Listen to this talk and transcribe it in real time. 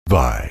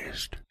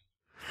advised.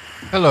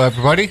 Hello,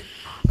 everybody.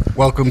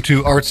 Welcome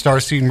to Art Star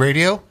Scene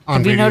Radio.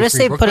 Have you noticed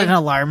they put an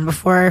alarm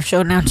before our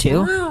show now,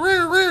 too?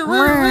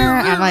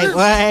 I'm like,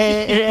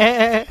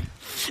 what?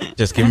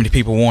 Just giving the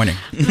people warning.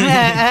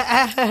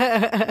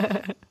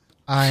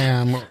 I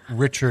am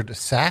Richard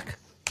Sack.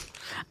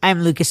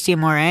 I'm Lucas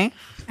Tiamore.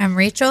 I'm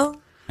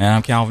Rachel. And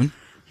I'm Calvin.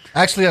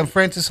 Actually, I'm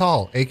Francis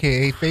Hall,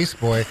 a.k.a.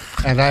 Faceboy,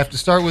 and I have to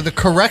start with a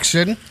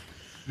correction.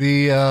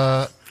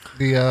 The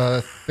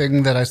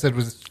thing that I said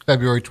was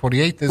February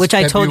 28th is Which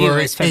I told you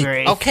February was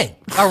February 8th. Okay,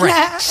 all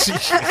right.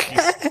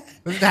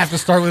 Doesn't have to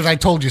start with I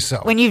told you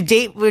so. When you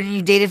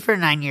dated for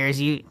 9 years,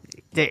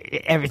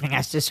 everything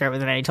has to start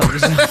with an I told you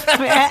so. That's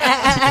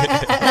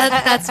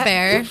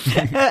fair.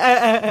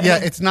 Yeah,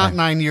 it's not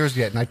 9 years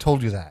yet, and I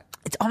told you that.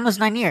 It's almost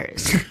 9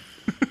 years.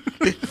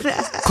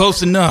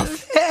 Close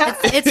enough.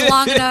 It's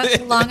long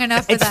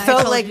enough for It's that.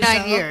 felt like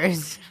 9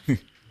 years.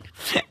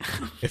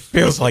 It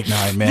feels like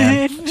 9,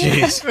 man.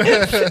 Jeez.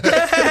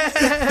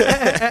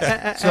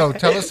 So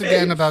tell us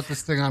again about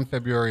this thing on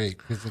February 8th,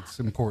 because it's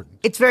important.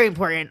 It's very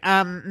important.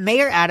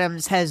 Mayor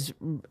Adams has,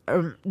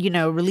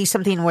 released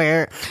something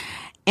where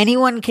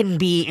anyone can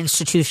be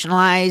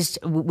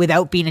institutionalized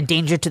without being a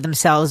danger to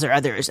themselves or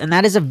others. And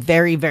that is a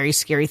very, very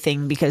scary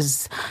thing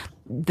because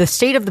the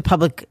state of the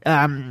public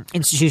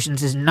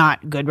institutions is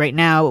not good right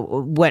now.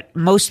 What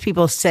most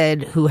people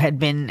said who had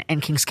been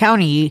in Kings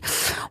County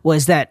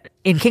was that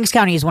in Kings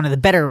County is one of the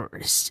better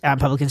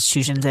public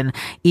institutions, and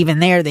even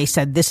there they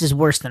said this is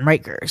worse than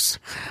Rikers.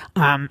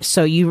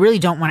 So you really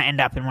don't want to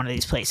end up in one of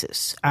these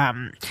places.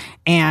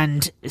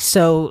 And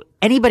so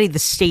anybody the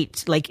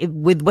state,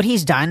 with what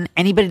he's done,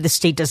 anybody the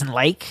state doesn't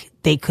like,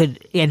 they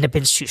could end up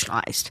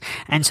institutionalized.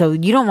 And so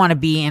you don't want to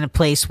be in a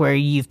place where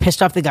you've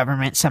pissed off the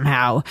government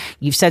somehow.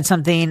 You've said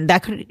something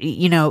that could,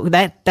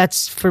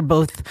 that's for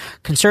both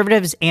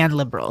conservatives and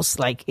liberals.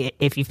 Like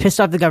if you've pissed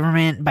off the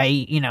government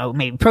by,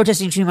 maybe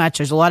protesting too much,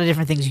 there's a lot of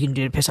different things you can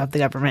do to piss off the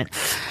government.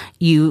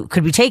 You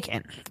could be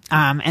taken.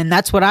 And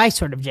that's what I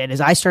sort of did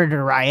is I started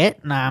a riot,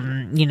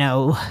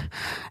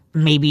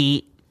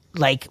 maybe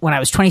like when I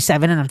was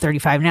 27 and I'm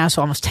 35 now.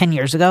 So almost 10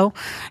 years ago.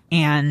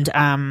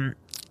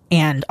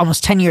 And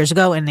almost 10 years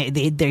ago, and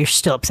they're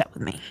still upset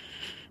with me.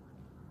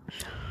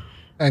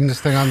 And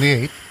this thing on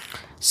the 8th?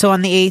 So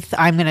on the 8th,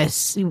 I'm going to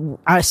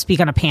speak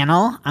on a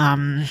panel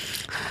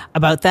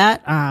about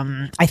that.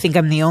 I think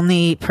I'm the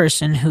only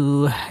person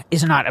who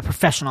is not a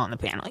professional on the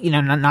panel,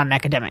 not an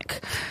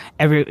academic.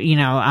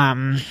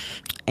 The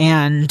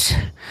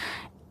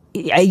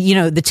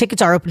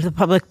tickets are open to the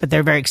public, but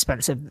they're very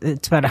expensive.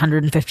 It's about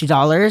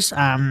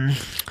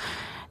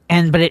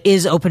 $150. But it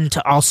is open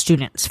to all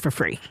students for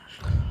free.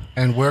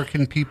 And where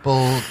can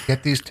people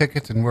get these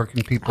tickets and where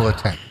can people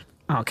attend?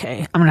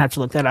 Okay. I'm going to have to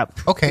look that up.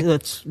 Okay.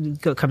 Let's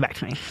come back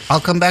to me.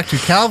 I'll come back to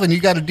you. Calvin, you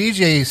got a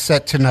DJ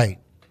set tonight.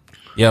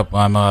 Yep,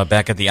 I'm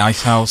back at the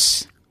Ice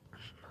House.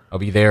 I'll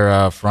be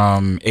there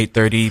from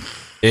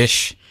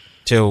 8:30-ish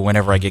till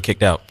whenever I get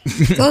kicked out.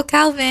 Go,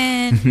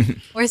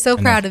 Calvin. We're so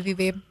proud of you,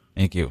 babe.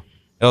 Thank you.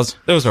 Those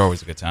are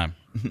always a good time.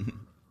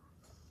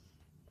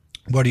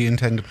 What do you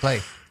intend to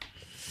play?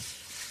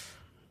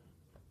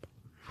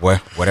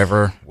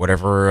 Whatever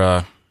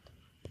the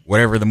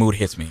mood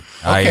hits me.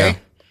 Okay.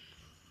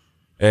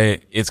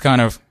 It's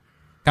kind of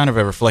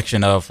a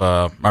reflection of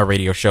my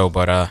radio show,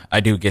 but I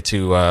do get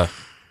to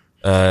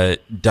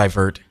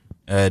divert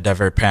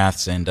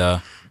paths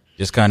and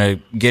just kind of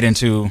get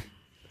into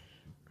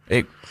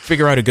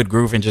figure out a good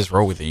groove and just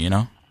roll with it.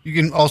 You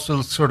can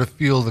also sort of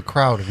feel the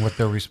crowd and what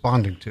they're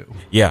responding to.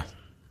 Yeah,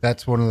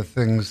 that's one of the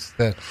things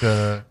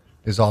that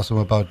is awesome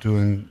about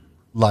doing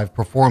live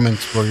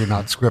performance where you're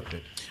not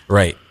scripted.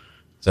 Right.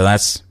 So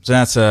that's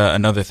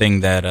another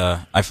thing that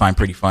I find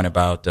pretty fun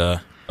about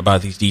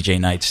these DJ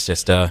nights.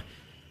 Just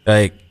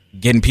like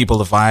getting people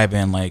to vibe,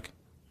 and like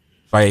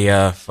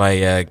if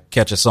I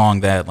catch a song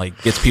that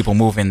like gets people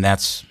moving,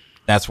 that's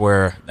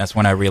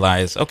when I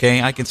realize,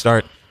 okay, I can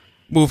start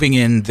moving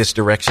in this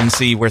direction,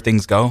 see where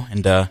things go,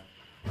 and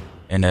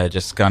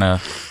just kind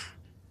of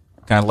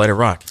let it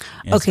rock.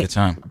 Yeah, okay. It's a good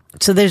time.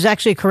 So there's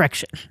actually a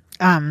correction.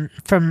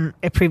 From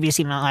a previous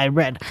email I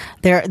read,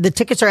 the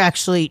tickets are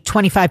actually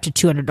 $25 to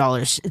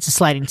 $200. It's a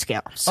sliding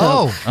scale.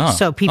 So,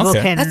 so people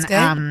okay. can, That's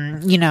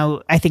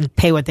good. I think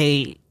pay what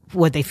they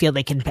feel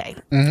they can pay.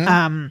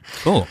 Mm-hmm.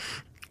 Cool.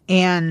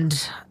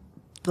 And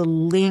the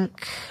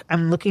link,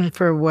 I'm looking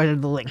for where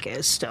the link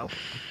is still.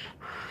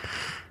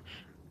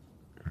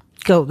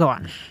 Go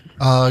on.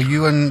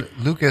 You and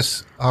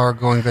Lucas are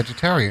going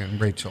vegetarian,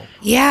 Rachel.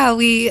 Yeah,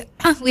 we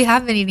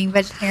have been eating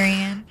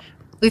vegetarian.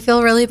 We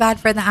feel really bad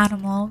for the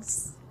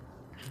animals.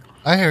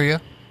 I hear you.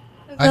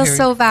 It feels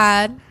so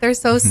bad. They're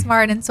so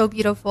smart and so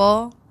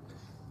beautiful.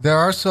 There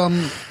are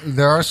some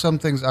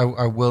things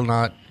I will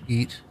not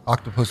eat.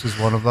 Octopus is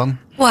one of them.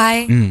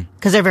 Why?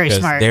 Because they're very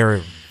smart.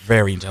 They're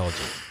very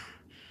intelligent.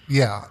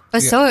 Yeah.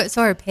 But so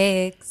are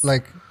pigs.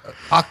 Like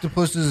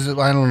octopuses,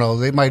 I don't know.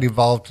 They might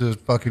evolve to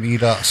fucking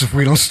eat us if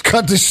we don't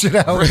cut this shit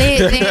out.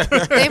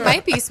 They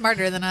might be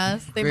smarter than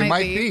us. They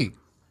might be.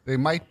 They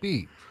might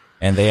be.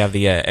 and they have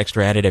the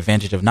extra added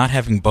advantage of not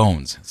having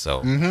bones.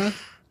 So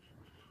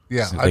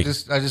Yeah, So I they-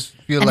 just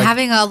feel And like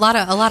having a lot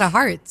of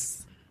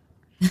hearts.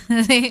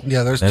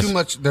 yeah, there's That's- too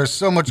much. There's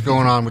so much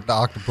going on with the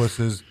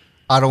octopuses.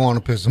 I don't want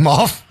to piss them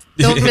off.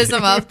 Don't piss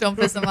them off. Don't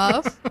piss them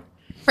off.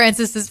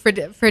 Francis is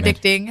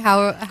predicting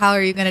how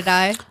are you going to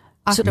die?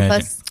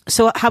 Octopus.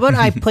 So how about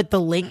I put the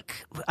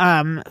link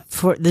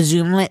for the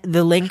Zoom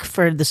the link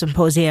for the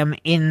symposium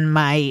in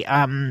my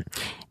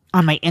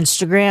on my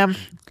Instagram.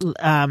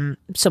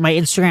 So my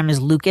Instagram is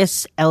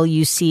Lucas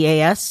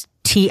Lucas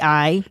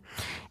Tiamore.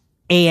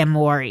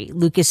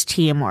 Lucas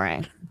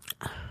Tiamore.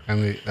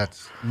 And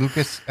that's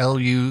Lucas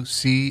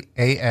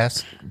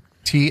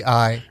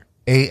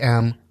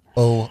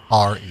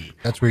LucasTiamore.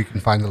 That's where you can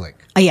find the link.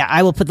 Yeah,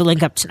 I will put the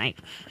link up tonight.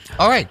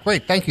 All right,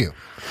 great, thank you.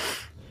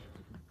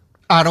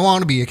 I don't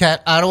want to be a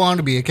cat. I don't want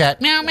to be a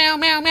cat. Meow meow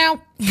meow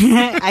meow.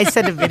 I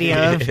sent a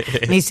video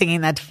of me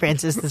singing that to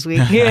Francis this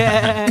week.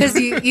 Yeah. Because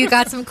you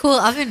got some cool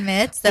oven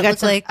mitts I that got look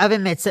some like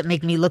oven mitts that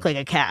make me look like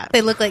a cat.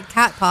 they look like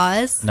cat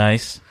paws.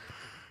 nice.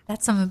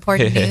 That's some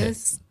important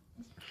news.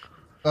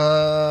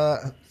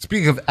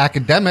 Speaking of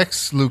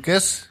academics,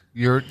 Lucas,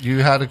 you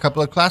had a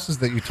couple of classes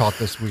that you taught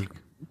this week.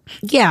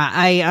 Yeah,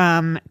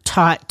 I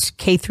taught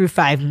K through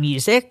 5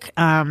 music.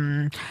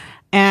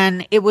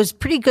 And it was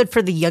pretty good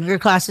for the younger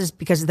classes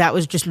because that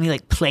was just me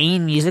like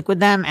playing music with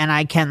them and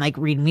I can like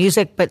read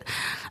music. But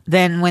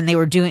then when they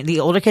were doing,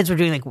 the older kids were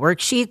doing like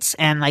worksheets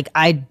and like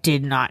I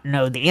did not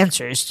know the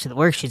answers to the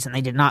worksheets and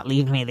they did not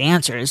leave me the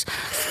answers.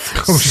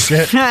 Oh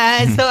shit! So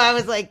I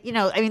was like,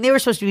 I mean, they were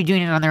supposed to be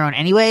doing it on their own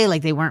anyway.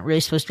 Like they weren't really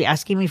supposed to be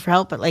asking me for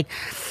help, but like,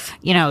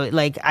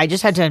 like I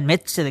just had to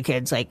admit to the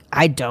kids, like,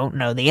 I don't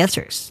know the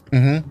answers.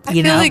 I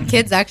feel like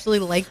kids actually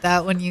like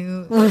that when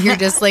you're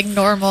just like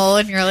normal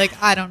and you're like,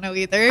 I don't know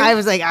either. I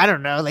was like, I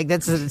don't know. Like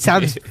it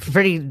sounds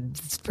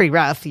it's pretty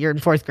rough. You're in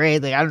 4th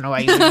grade. Like, I don't know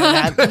why you would know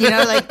that.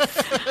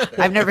 Like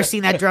I've never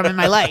seen that drum in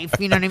my life.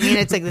 You know what I mean?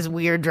 It's like this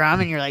weird drum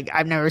and you're like,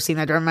 I've never seen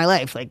that drum in my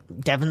life. Like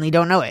definitely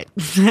don't know it.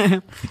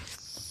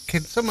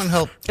 Can someone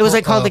help? It was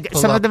like called like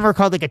pull some up- of them were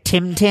called like a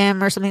Tim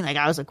Tim or something. Like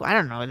I was like, well, I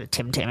don't know what a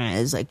Tim Tim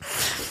is. Like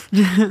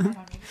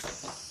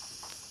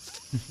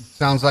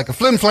Sounds like a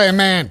flim flam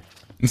man.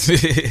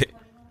 The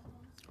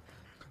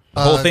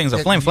whole thing's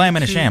a get flam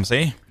and a YouTube. sham,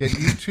 see? Get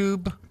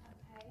YouTube.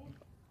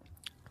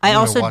 I gonna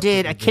also watch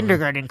did what a you're doing.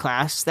 kindergarten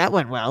class. That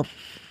went well.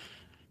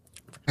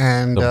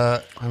 And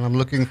I'm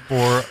looking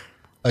for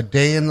A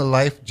Day in the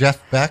Life,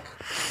 Jeff Beck.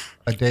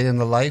 A Day in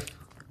the Life.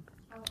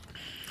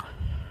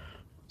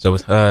 So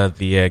with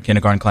the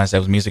kindergarten class, that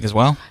was music as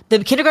well?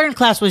 The kindergarten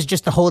class was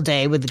just the whole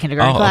day with the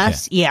kindergarten Oh,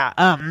 class. okay. Yeah.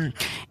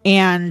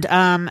 And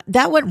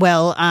that went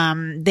well.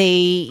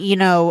 They,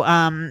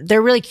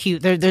 they're really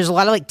cute. There's a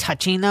lot of like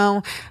touching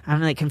though.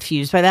 I'm like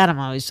confused by that. I'm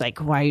always like,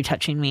 why are you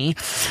touching me?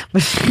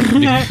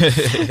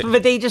 But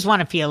they just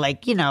want to feel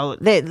like,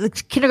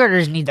 the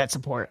kindergartners need that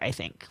support, I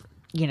think,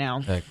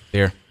 Like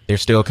they're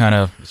still kind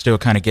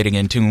of getting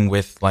in tune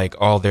with like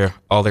all their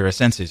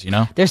senses,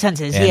 their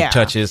senses. And yeah.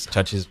 touch is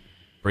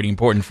pretty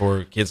important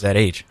for kids that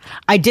age.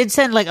 I did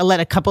let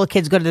a couple of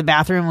kids go to the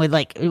bathroom with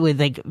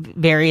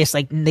various,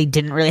 like they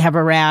didn't really have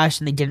a rash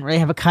and they didn't really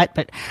have a cut,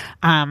 but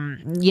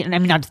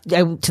not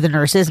to the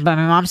nurses, but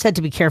my mom said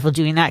to be careful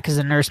doing that because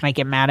the nurse might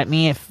get mad at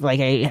me if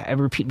like I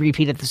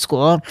repeat at the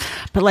school.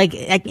 But like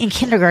in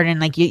kindergarten,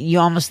 like they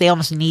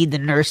almost need the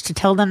nurse to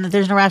tell them that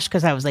there's no rash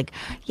because I was like,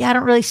 yeah, I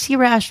don't really see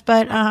rash,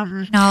 but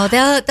No,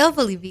 they'll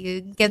believe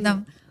you. Give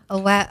them a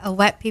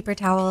wet paper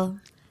towel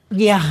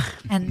yeah.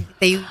 and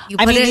you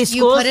I put mean, it these you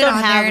schools put it don't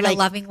on have there in like a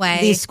loving way.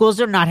 These schools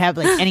do not have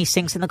like any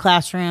sinks in the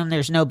classroom.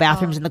 There's no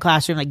bathrooms in the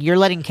classroom. Like you're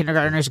letting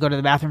kindergartners go to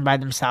the bathroom by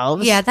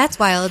themselves. Yeah, that's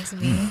wild to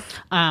me.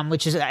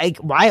 Which is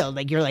like wild.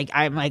 Like you're like,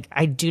 I'm like,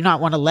 I do not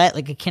want to let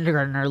like a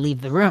kindergartner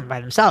leave the room by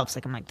themselves.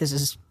 Like I'm like, this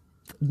is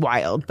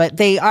wild. But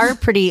they are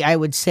pretty, I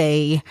would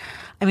say.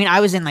 I mean,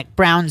 I was in like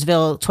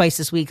Brownsville twice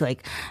this week.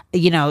 Like,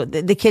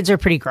 the kids are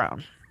pretty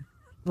grown.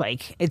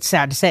 Like it's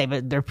sad to say,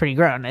 but they're pretty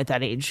grown at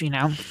that age, They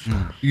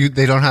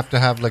don't have to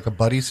have like a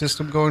buddy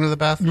system going to the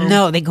bathroom?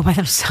 No, they go by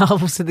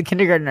themselves to the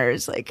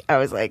kindergartners. Like I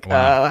was like, oh,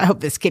 I hope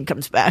this kid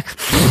comes back.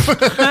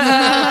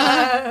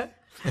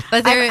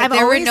 But there I'm were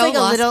always no like a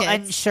lost little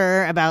kids.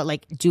 unsure about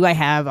like, do I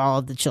have all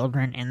of the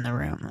children in the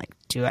room? Like,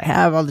 do I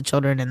have all the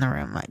children in the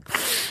room? Like,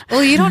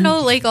 Well, you don't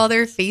know like all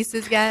their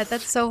faces yet.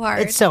 That's so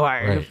hard. it's so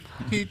hard. Right.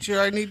 Teacher,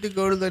 I need to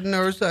go to the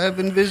nurse. I have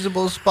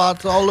invisible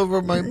spots all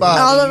over my body.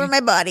 All over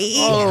my body.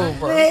 All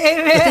over.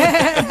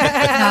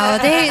 No,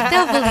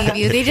 they'll believe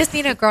you. They just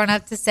need a grown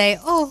up to say,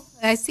 "Oh,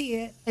 I see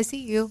it. I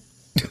see you.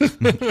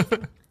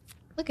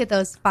 Look at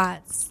those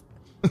spots."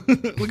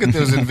 Look at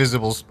those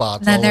invisible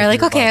spots. And then all they're over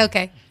like, your "Okay,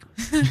 body. okay."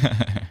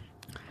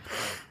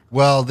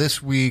 Well,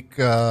 this week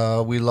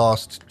we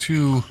lost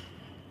two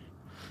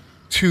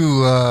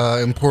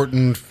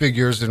important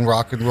figures in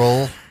rock and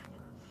roll.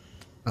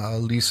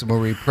 Lisa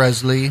Marie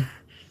Presley,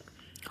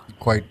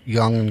 quite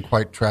young and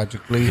quite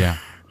tragically. Yeah.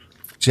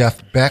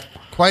 Jeff Beck,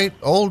 quite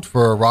old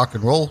for a rock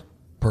and roll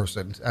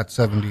person at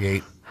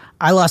 78.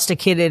 I lost a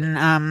kid in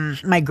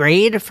my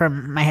grade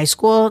from my high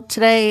school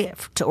today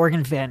to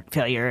organ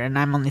failure, and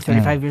I'm only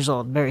 35 years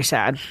old. Very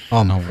sad.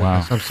 Oh, my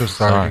wow. goodness. I'm so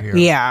sorry to hear.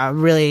 Yeah,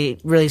 really,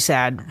 really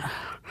sad.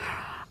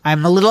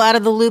 I'm a little out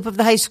of the loop of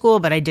the high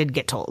school, but I did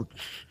get told.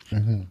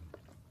 And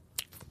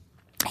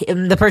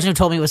the person who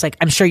told me was like,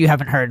 "I'm sure you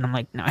haven't heard," and I'm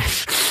like, "No,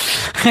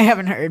 I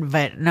haven't heard."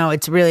 But no,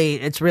 it's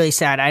really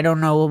sad. I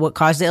don't know what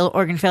caused the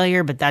organ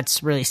failure, but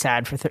that's really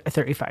sad for a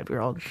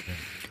 35-year-old.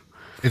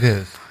 It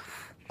is.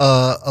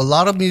 A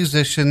lot of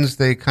musicians,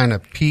 they kind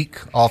of peak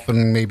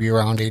often maybe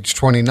around age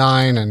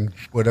 29, and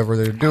whatever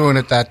they're doing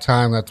at that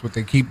time, that's what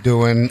they keep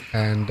doing.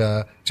 And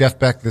Jeff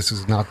Beck, this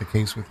is not the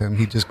case with him.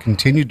 He just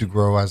continued to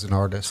grow as an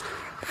artist.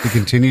 He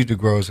continued to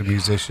grow as a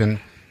musician.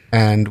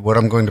 And what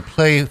I'm going to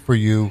play for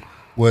you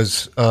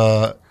was,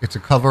 it's a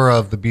cover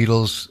of the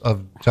Beatles,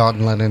 of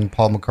John Lennon,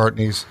 Paul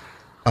McCartney's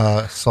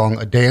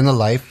song "A Day in the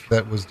Life"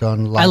 that was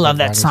done live. I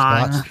love at that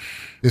Ronnie song. Scott's.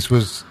 This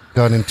was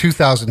done in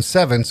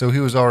 2007, so he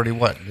was already,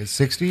 what, in his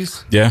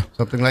 60s? Yeah.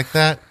 Something like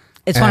that.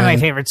 It's one of my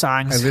favorite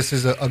songs. And this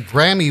is a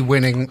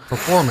Grammy-winning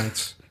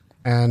performance,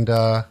 and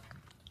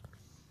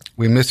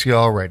we miss you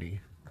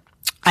already.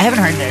 I haven't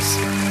heard this.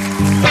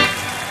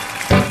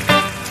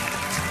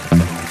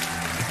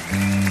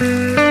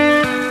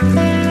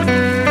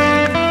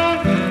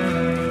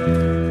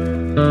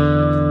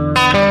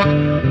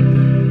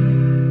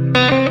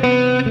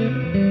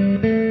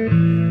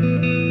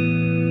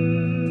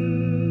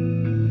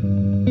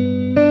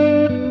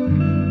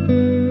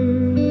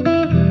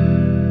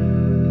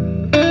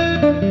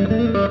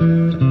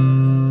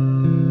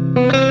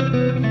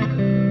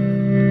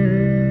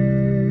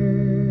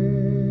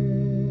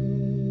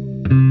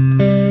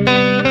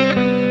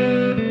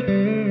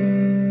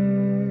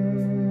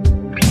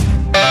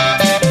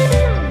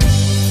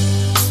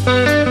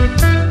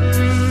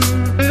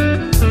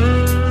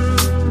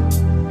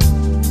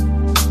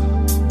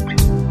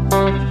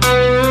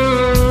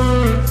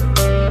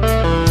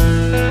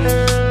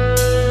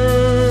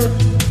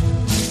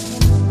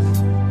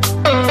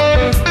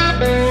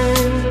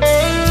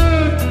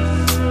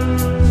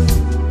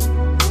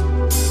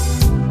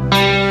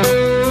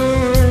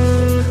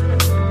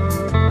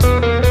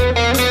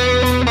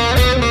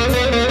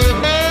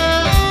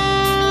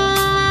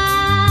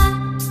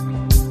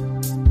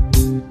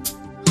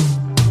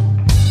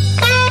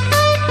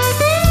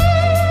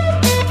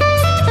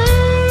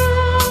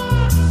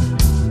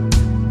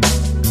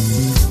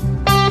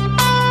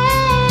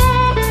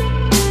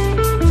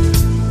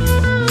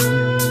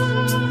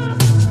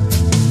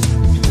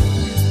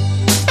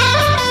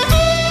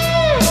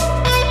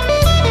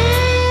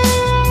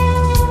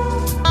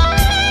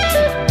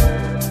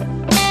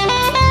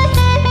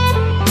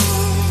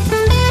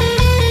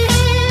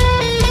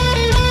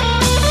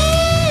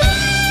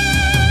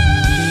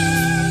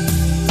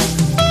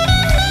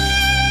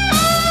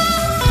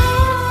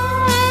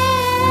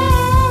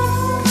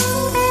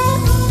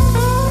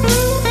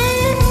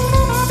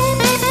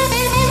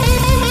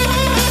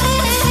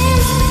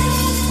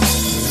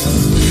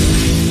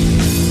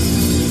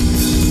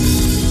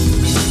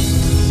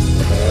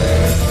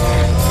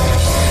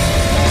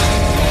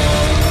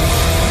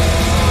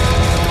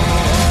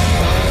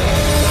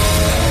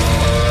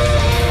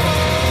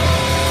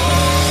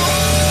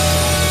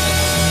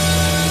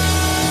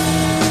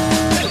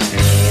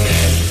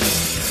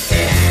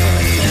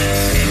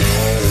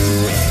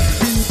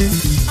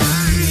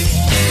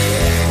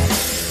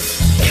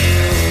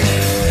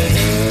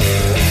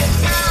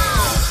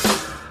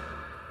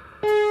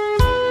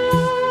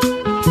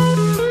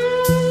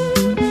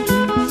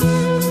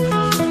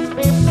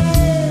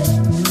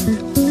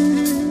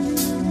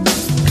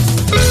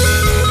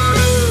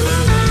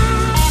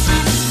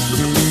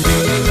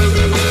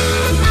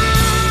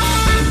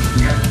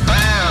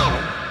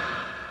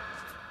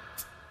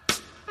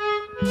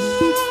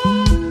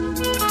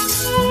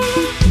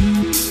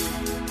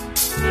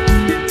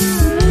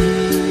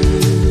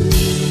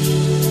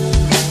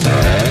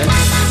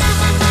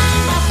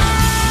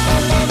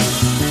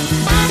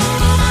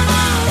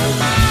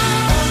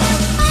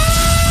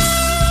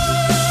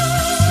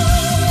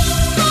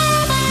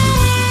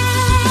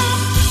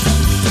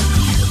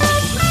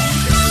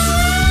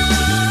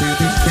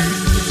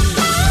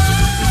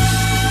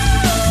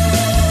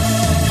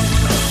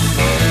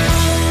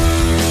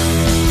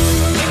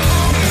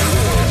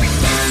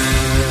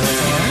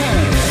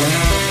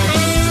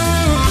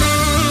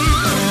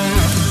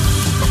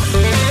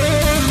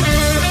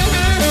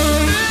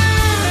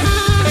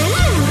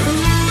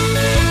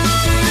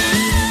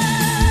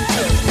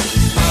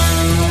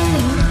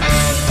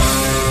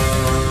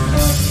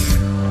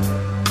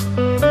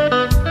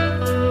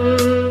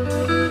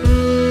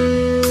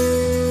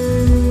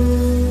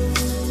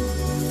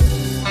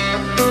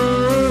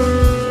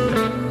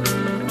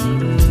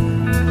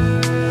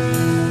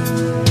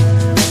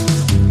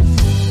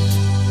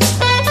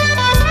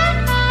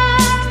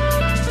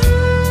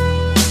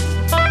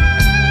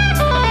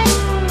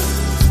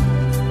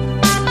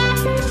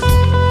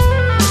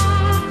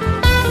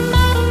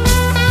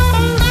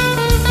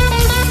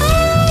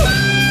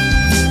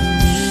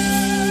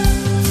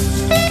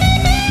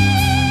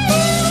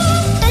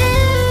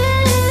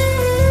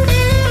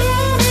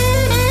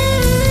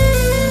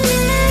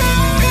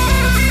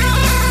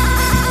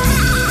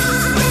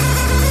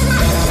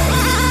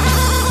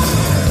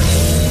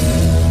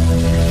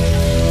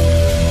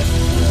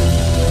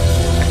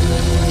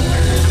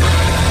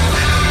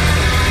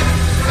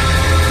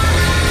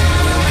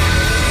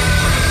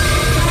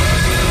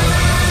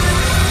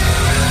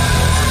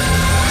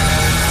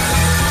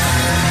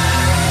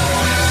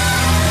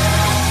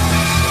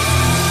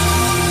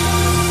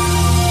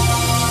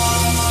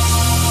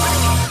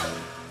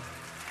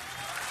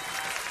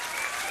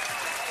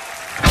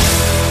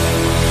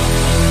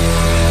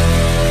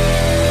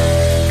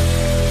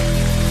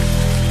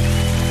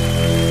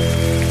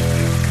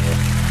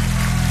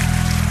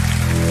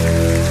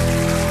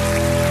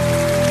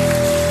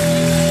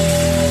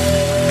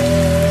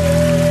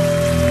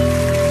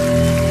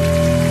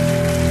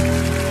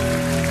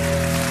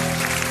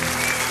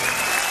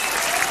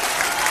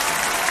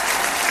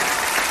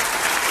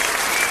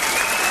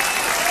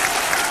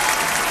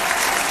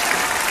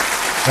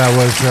 That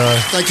was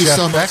Thank you Jeff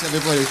so Beck. much,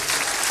 everybody,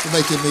 for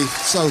making me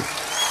so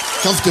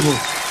comfortable.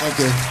 Thank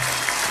you.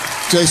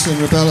 Jason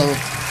Rebello.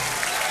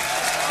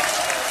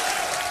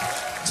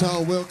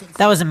 Tal Wilkins.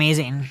 That was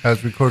amazing. That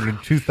was recorded in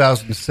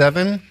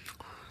 2007,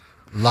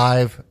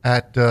 live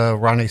at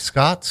Ronnie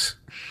Scott's.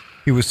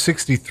 He was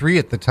 63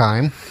 at the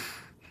time.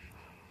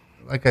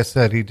 Like I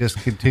said, he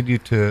just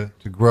continued to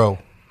grow.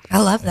 I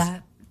love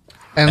that.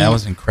 And That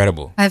was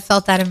incredible. I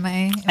felt that in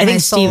my. I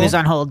think Steve is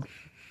on hold.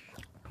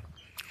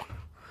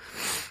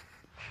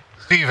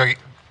 Steve, are you,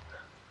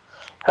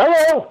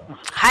 Hello.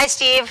 Hi,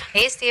 Steve.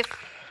 Hey, Steve.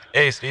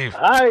 Hey, Steve.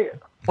 Hi.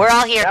 We're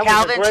all here. That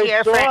Calvin's was a great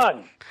here.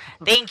 song.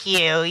 Thank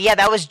you. Yeah,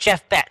 that was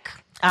Jeff Beck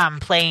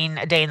playing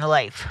A Day in the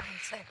Life.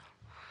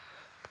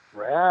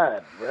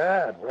 Rad.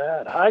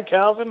 Hi,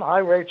 Calvin. Hi,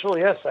 Rachel.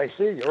 Yes, I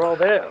see. You're all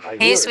there. I Hey,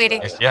 hear it.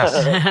 sweetie. Yes.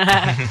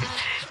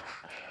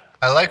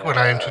 I like when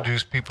I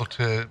introduce people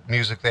to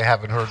music they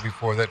haven't heard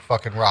before that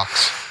fucking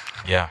rocks.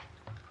 Yeah.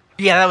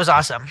 Yeah, that was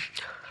awesome.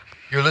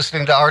 You're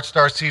listening to Art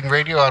Star Scene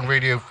Radio on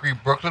Radio Free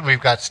Brooklyn. We've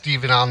got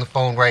Steven on the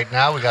phone right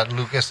now. We got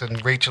Lucas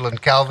and Rachel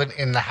and Calvin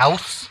in the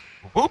house.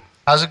 Whoop.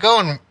 How's it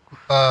going?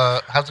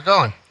 How's it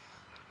going?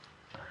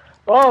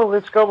 Oh,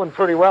 it's going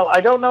pretty well. I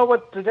don't know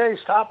what today's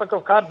topic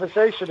of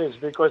conversation is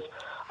because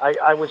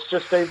I was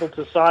just able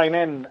to sign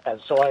in, and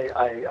so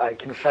I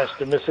confess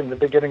to missing the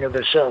beginning of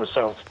the show.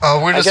 So We're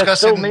I guess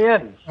discussing. fill me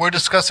in. We're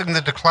discussing the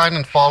decline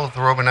and fall of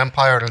the Roman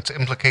Empire and its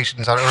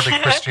implications on early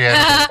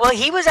Christianity. Well,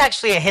 he was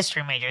actually a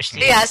history major,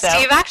 Steve. Yeah, so-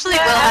 Steve actually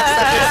will have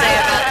something to say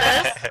about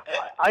this.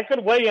 I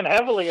could weigh in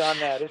heavily on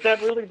that. Is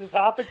that really the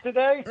topic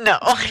today? No.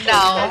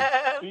 No.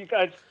 You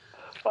guys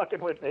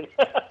fucking with me.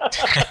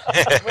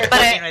 We're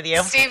fucking with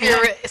you. Steve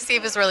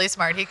is really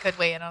smart. He could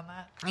weigh in on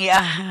that. Yeah.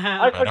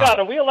 I forgot.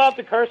 Are we allowed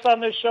to curse on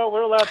this show?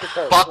 We're allowed to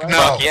curse. Fuck right? no.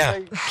 Fuck yeah.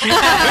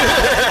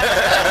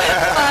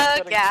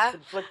 Fuck yeah.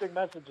 Conflicting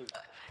messages.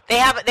 They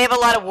have a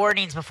lot of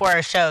warnings before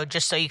our show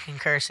just so you can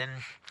curse and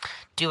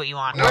do what you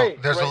want. No,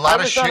 Wait, there's a wait, lot I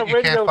of was on shit a you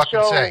can't radio fucking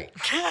show. say.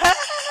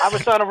 I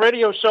was on a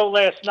radio show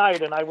last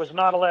night, and I was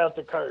not allowed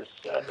to curse,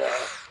 and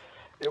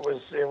it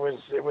was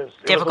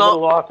a Difficult?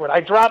 little awkward.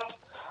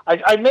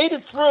 I made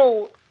it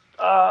through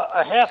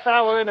a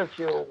half-hour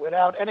interview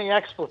without any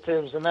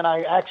expletives, and then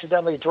I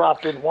accidentally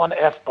dropped in one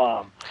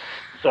F-bomb.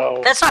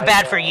 So That's not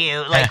bad for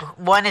you. Like,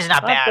 one is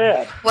not Not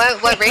bad.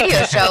 bad. What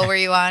radio show were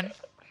you on?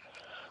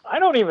 I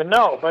don't even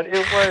know, but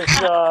it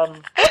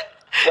was.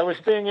 I was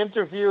being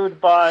interviewed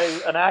by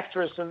an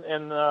actress in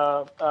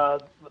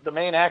the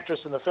main actress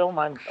in the film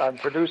I'm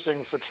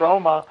producing for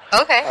Troma.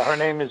 Okay. Her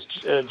name is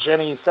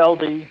Jenny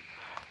Feldy,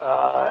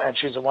 and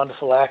she's a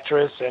wonderful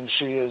actress, and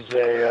she is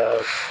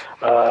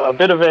a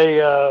bit of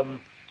a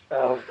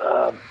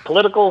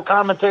political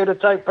commentator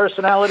type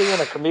personality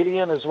and a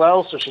comedian as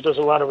well. So she does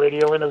a lot of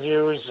radio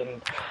interviews,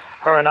 and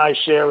her and I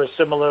share a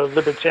similar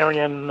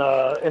libertarian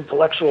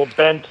intellectual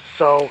bent.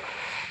 So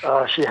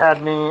she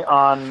had me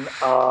on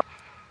her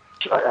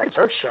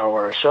show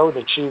or a show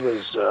that she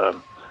was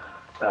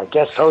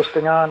guest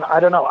hosting on. I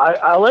don't know.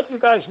 I'll let you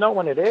guys know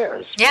when it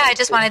airs. Yeah, I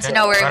just wanted to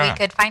know where Right we on.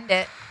 could find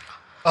it.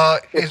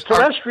 It's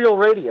terrestrial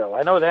radio.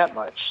 I know that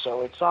much.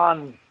 So it's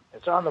on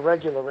the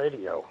regular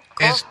radio.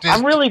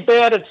 I'm really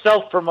bad at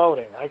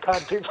self-promoting. I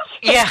can't do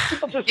Yeah.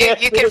 people just You,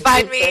 ask you me can to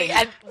find do me, things.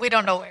 and we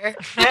don't know where.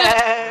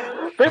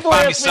 People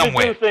find me ask me to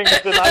somewhere. do things,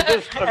 and I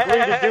just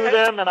agree to do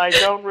them, and I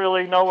don't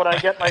really know what I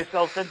get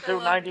myself into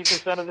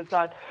 90% of the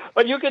time.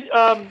 But you can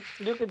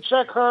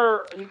check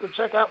her. You can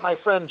check out my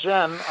friend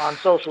Jen on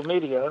social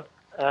media,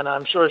 and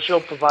I'm sure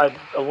she'll provide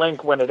a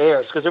link when it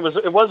airs because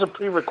it was a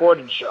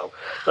pre-recorded show.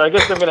 So I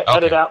guess I'm going to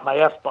edit out my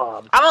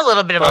F-bomb. I'm a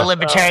little bit of a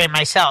libertarian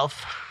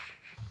myself.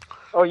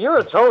 Oh, you're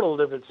a total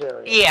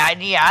libertarian. Yeah.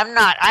 I'm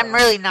not. I'm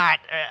really not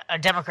a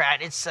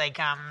Democrat. It's like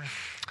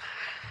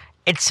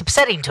it's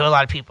upsetting to a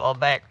lot of people,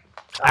 but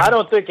I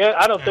don't think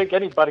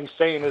anybody's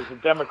sane is a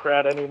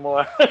Democrat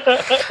anymore.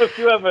 if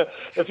you have a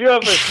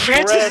Francis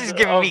thread is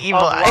giving of, me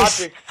evil of eyes.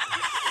 logic,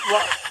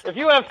 well, if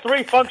you have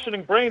 3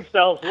 functioning brain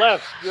cells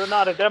left, you're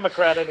not a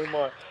Democrat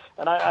anymore.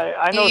 And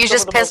I know You some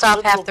just of the pissed most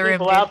off half liberal the room,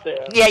 people dude. out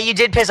there. yeah, you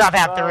did piss off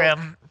half the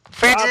room.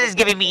 Francis is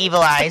giving me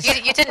evil eyes.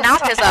 You did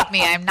not piss off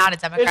me. I'm not a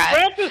Is Democrat.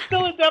 Francis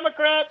still a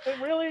Democrat?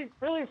 Really,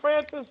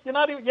 Francis? You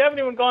haven't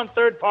even gone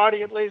third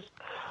party at least.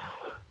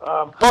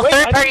 Well, Wait,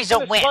 third I parties didn't don't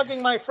finish win.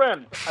 Plugging my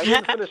friend. I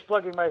didn't finish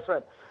plugging my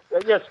friend.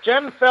 Yes,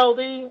 Jen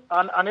Feldy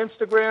on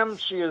Instagram.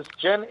 She is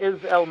Jen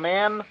is El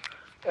Man,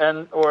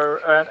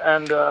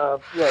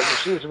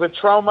 she's with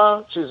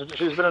Troma.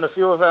 She's been in a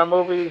few of our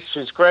movies.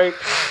 She's great.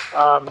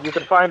 You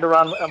can find her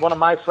on one of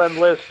my friend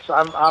lists.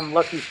 I'm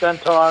Lucky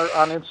Centaur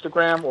on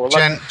Instagram or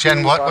Jen, Lucky Jen,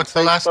 Steve what? on What's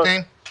the last Facebook.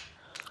 name?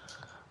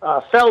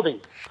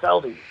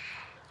 Feldy.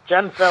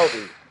 Jen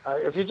Feldy.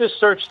 If you just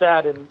search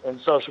that in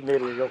social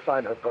media, you'll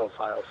find her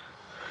profiles.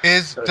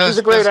 She's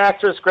a great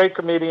actress, great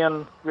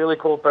comedian, really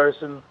cool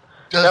person.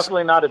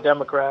 Definitely not a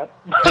Democrat.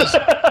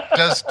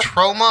 Does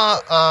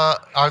Troma?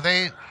 Are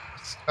they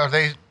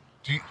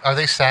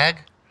SAG?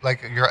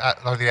 Like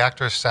are the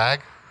actors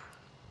SAG?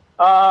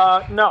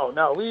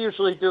 No. We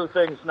usually do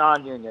things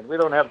non-union. We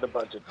don't have the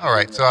budget. All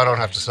right, so I don't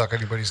have to suck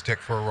anybody's dick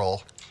for a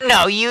role.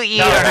 No, you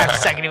don't have to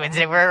suck anyone's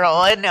dick for a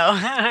role.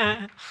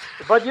 No.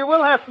 But you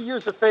will have to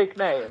use a fake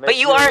name. But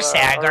you are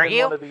SAG, aren't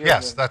you?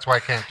 Yes, that's why I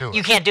can't do it.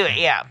 You can't do it,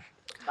 yeah.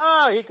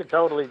 Oh, he could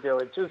totally do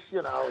it.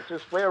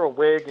 Just wear a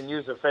wig and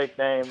use a fake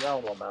name.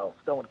 No.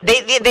 Don't.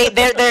 They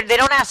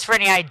don't ask for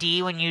any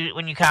ID when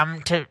you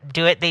come to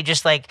do it. They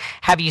just like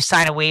have you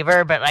sign a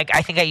waiver. But like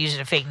I think I used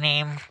a fake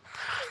name.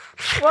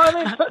 Well,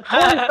 I mean,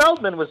 Corey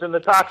Feldman was in the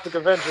Toxic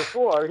Avenger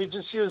 4. He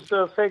just used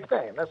a fake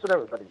name. That's what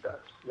everybody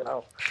does, you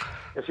know.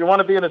 If you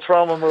want to be in a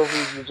trauma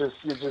movie, you just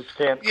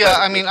can't. Yeah,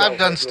 I mean, I've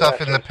done stuff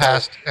in the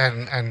past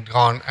and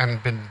gone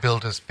and been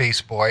billed as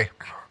Face Boy.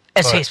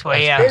 As Face Boy,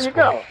 yeah. There you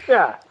go.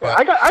 Yeah.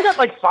 I got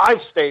like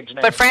 5 stage names.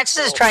 But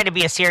Francis is trying to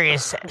be a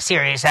serious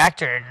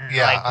actor.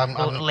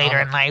 Later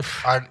in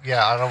life. I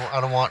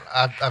don't want.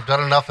 I've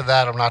done enough of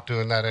that. I'm not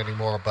doing that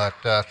anymore. But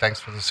thanks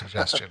for the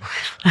suggestion.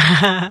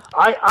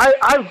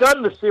 I've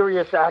done the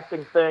serious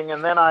acting thing,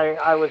 and then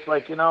I was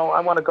like, I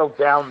want to go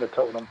down the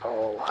totem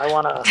pole. I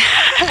want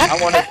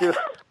to do.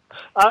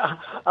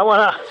 I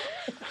want to.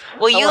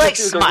 Well, you like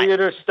smut. The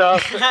theater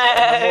stuff,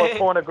 more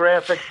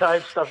pornographic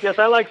type stuff. Yes,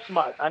 I like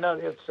smut. I know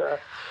it's.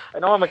 I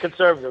know I'm a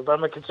conservative, but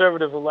I'm a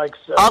conservative who likes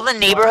all the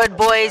Neighborhood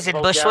Boys in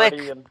Bushwick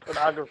and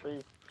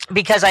pornography.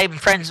 Because I was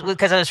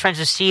friends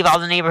with Steve. All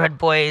the Neighborhood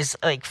Boys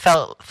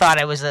thought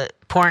I was a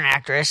porn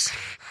actress.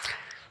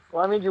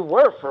 Well, I mean, you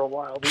were for a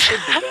while. We did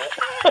do that.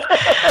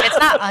 It's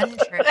not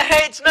untrue.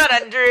 It's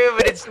not untrue,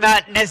 but it's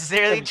not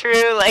necessarily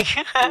true. Like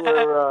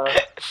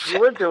you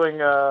were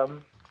doing.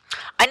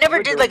 I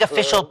never did like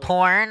official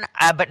porn,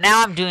 but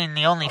now I'm doing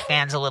the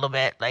OnlyFans a little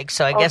bit. Like,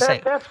 so I guess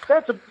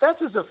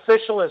that's as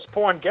official as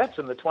porn gets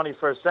in the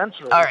 21st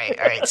century. All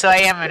right. So I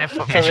am an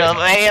official.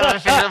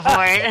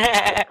 porn.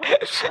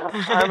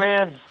 I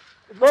mean,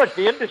 look,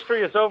 the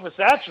industry is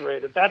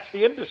oversaturated. That's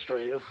the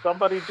industry. It's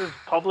somebody just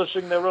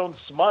publishing their own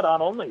smut on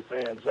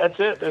OnlyFans. That's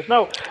it. There's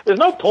no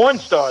porn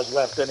stars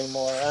left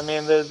anymore. I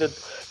mean,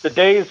 the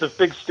days of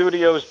big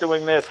studios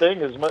doing their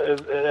thing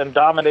and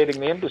dominating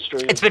the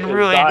industry. It's been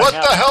ruined. What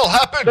the hell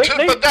happened to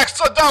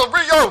Vanessa Del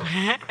Rio?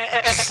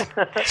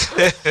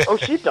 Oh,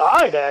 she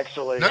died,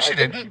 actually. No, she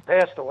didn't. She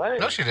passed away.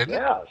 No, she didn't.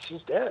 Yeah,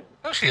 she's dead.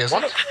 No, she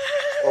isn't.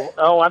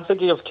 I'm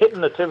thinking of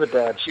Kitten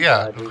Natividad. She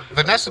died recently.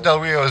 Vanessa Del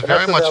Rio is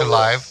very much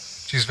alive.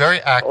 She's very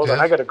active. Hold on,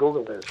 I got to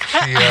Google this.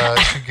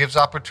 She gives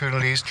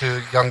opportunities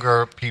to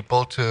younger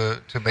people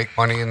to make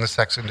money in the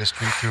sex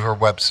industry through her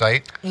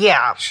website.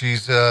 Yeah.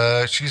 She's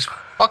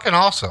fucking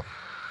awesome.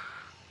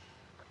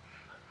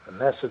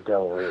 Vanessa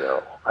Del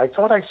Rio. I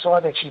thought I saw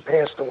that she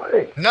passed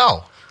away.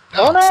 No.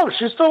 Oh, no,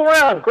 she's still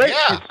around. Great.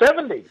 Yeah. She's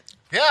 70.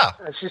 Yeah.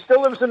 And she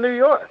still lives in New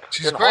York.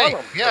 She's great.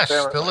 Harlem, yeah, apparently.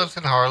 she still lives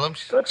in Harlem.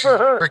 Good for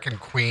her. Freaking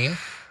queen.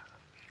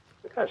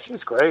 Yeah,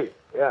 she's great.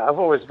 Yeah, I've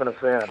always been a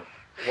fan.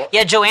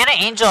 Yeah, Joanna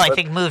Angel, I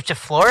think, moved to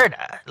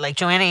Florida. Like,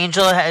 Joanna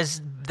Angel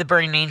has the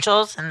Burning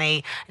Angels, and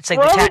it's like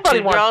the everybody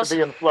tattooed wants girls. to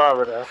be in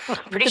Florida.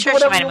 Pretty sure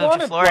she might have moved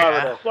to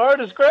Florida.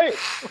 Florida's great.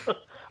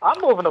 I'm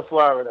moving to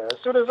Florida. As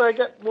soon as I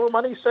get more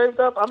money saved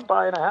up, I'm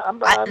buying a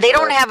house. They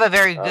don't have a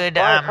very good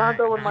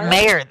condo in Miami.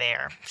 mayor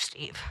there,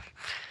 Steve.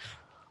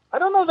 I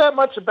don't know that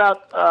much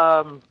about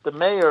the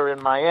mayor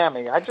in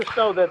Miami. I just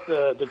know that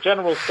the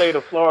general state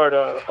of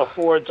Florida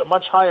affords a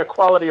much higher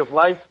quality of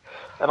life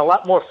and a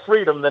lot more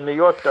freedom than New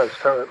York does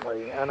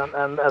currently. And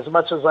as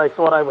much as I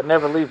thought I would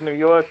never leave New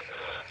York,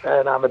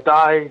 and I'm a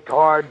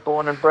die-hard,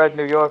 born and bred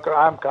New Yorker,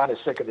 I'm kind of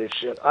sick of this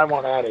shit. I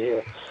want out of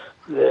here.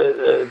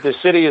 The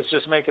city is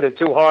just making it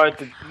too hard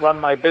to run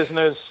my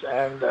business.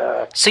 And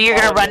so you're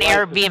going to run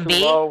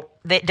Airbnb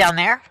down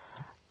there?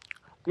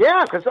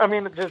 Yeah, because, I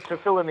mean, just to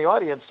fill in the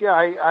audience, yeah,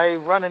 I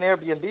run an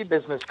Airbnb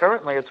business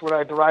currently. It's where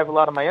I derive a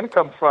lot of my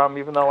income from,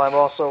 even though I'm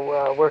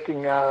also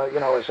working,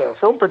 as a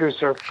film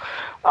producer.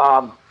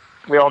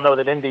 We all know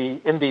that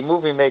indie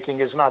movie making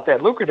is not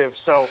that lucrative.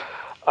 So,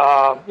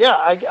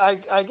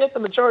 I get the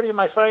majority of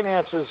my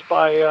finances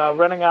by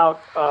renting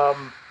out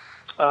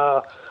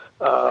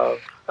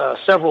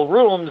several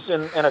rooms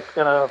in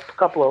a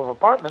couple of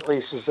apartment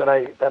leases that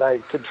I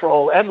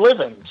control and live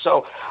in.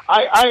 So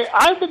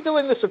I've been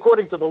doing this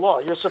according to the law.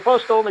 You're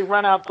supposed to only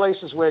rent out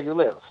places where you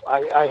live.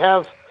 I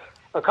have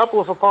a couple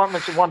of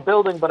apartments in one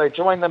building, but I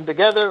join them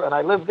together and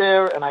I live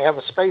there and I have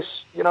a space,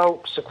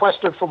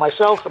 sequestered for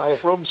myself, and I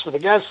have rooms for the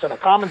guests and a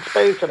common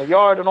space and a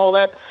yard and all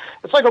that.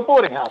 It's like a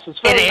boarding house. It's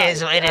very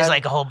nice. It is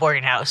like a whole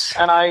boarding house.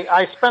 And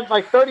I spent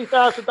like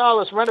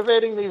 $30,000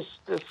 renovating these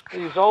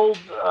old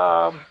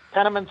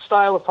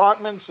tenement-style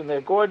apartments, and they're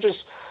gorgeous.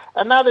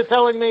 And now they're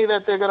telling me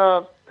that they're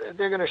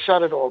gonna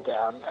shut it all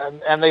down,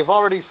 and they've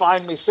already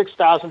fined me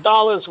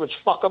 $6,000, which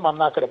fuck them, I'm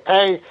not gonna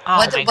pay.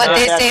 What they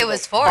say it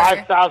was for?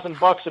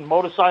 $5,000 in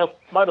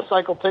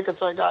motorcycle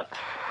tickets I got.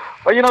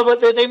 But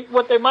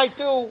what they might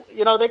do,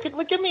 they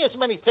could give me as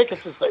many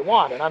tickets as they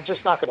want, and I'm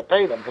just not going to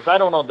pay them because I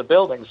don't own the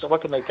building. So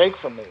what can they take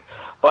from me?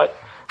 But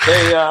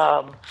they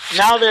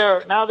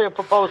now they're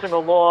proposing a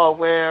law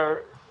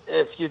where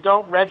if you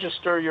don't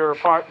register your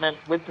apartment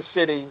with the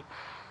city,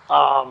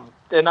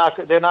 They're not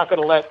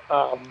going to let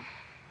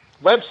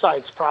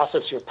websites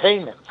process your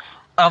payments.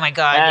 Oh my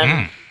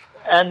God!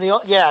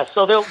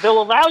 So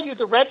they'll allow you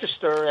to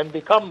register and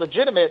become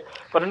legitimate,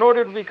 but in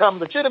order to become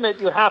legitimate,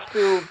 you have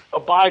to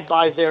abide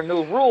by their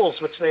new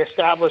rules, which they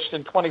established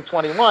in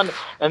 2021,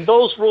 and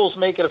those rules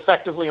make it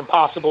effectively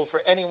impossible for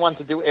anyone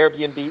to do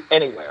Airbnb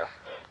anywhere.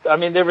 I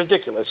mean, they're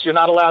ridiculous. You're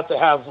not allowed to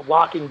have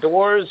locking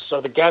doors,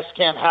 so the guests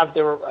can't have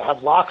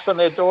locks on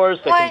their doors.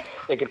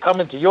 They can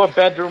come into your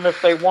bedroom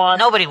if they want.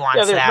 Nobody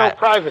wants that. Yeah, there's no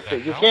privacy.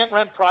 You can't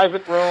rent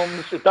private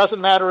rooms. It doesn't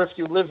matter if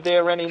you live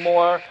there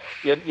anymore.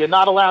 You're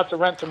not allowed to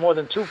rent to more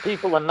than 2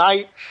 people a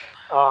night.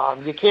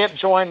 You can't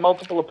join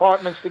multiple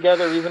apartments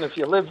together, even if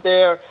you live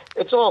there.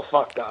 It's all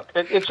fucked up.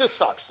 It just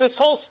sucks. This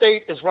whole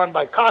state is run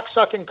by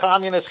cocksucking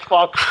communist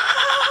fucks,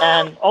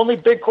 and only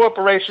big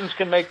corporations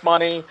can make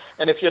money.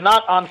 And if you're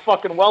not on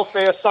fucking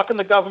welfare, sucking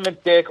the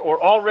government dick,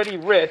 or already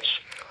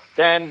rich,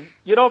 then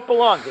you don't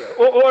belong here.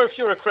 Or if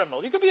you're a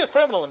criminal. You could be a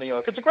criminal in New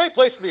York. It's a great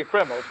place to be a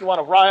criminal. If you want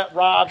to riot,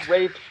 rob,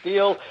 rape,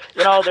 steal,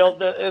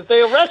 if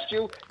they arrest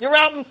you, you're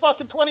out in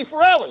fucking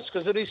 24 hours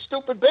because of these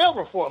stupid bail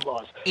reform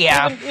laws.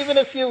 Yeah. Even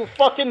if you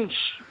fucking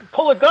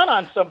pull a gun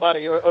on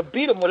somebody or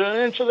beat them within an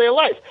inch of their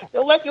life,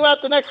 they'll let you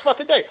out the next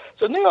fucking day.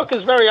 So New York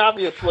is very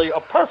obviously a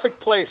perfect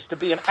place to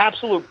be an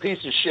absolute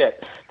piece of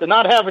shit, to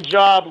not have a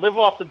job, live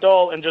off the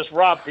dole, and just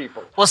rob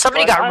people. Well,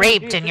 somebody got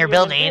raped in your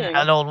building,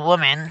 an old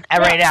woman,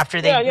 right after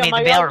they made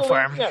the bail reform.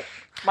 Yes,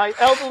 my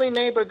elderly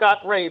neighbor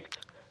got raped.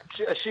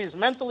 She's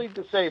mentally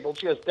disabled.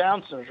 She has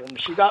Down syndrome.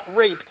 She got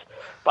raped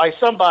by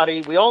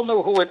somebody. We all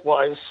knew who it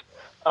was.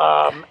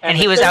 And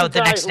he was out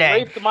the next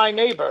day. Raped my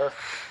neighbor.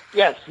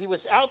 Yes, he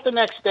was out the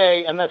next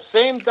day, and the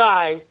same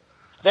guy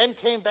then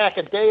came back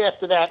a day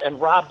after that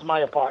and robbed my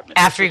apartment.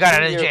 After he got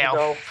out of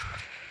jail.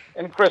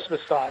 In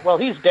Christmas time. Well,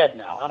 he's dead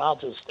now, and I'll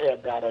just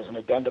add that as an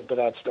addendum to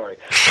that story.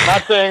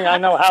 Not saying I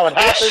know how it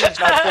happened, not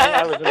saying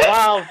I was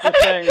involved,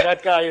 just saying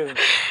that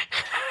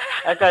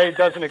guy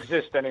doesnh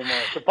exist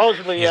anymore.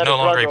 Supposedly he had no a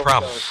longer drug a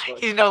problem.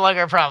 overdose. He's no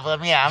longer a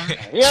problem, yeah.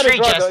 He had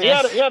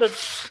a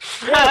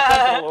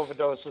fentanyl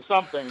overdose or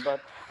something, but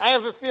I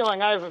have a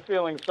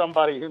feeling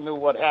somebody who knew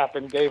what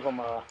happened gave him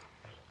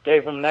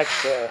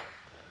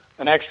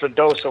an extra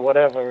dose or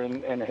whatever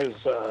in his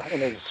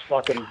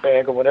fucking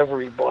bag or whatever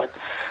he bought,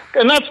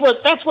 and that's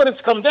what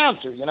it's come down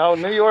to.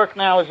 New York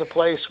now is a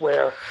place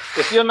where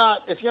if you're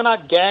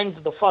not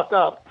ganged the fuck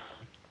up,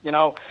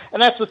 and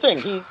that's the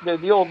thing.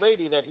 The old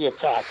lady that he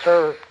attacked,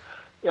 her,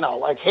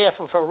 like half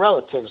of her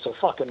relatives are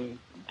fucking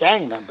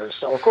gang members,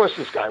 so of course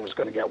this guy was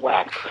going to get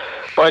whacked.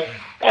 But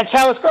that's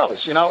how it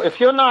goes. If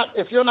you're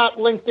not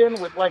linked in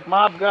with like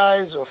mob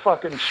guys or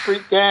fucking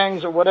street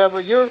gangs or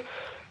whatever, you're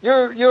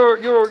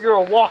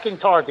a walking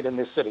target in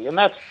this city, and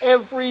that's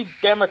every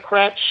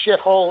Democrat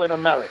shithole in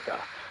America.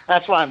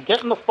 That's why I'm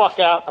getting the fuck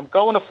out. I'm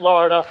going to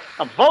Florida.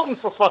 I'm voting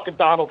for fucking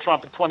Donald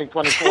Trump in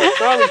 2024.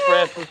 Sorry,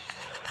 Francis.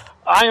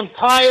 I am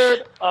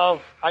tired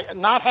of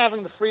not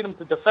having the freedom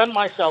to defend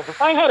myself.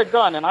 If I had a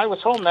gun and I was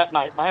home that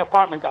night, my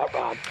apartment got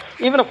robbed,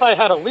 even if I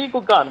had a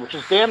legal gun, which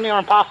is damn near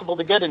impossible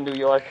to get in New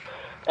York,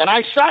 and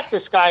I shot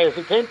this guy as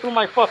he came through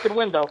my fucking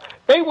window,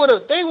 they would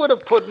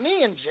have put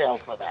me in jail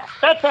for that.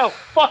 That's how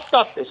fucked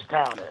up this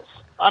town is.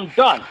 I'm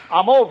done.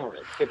 I'm over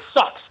it. It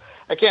sucks.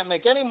 I can't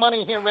make any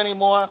money here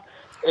anymore.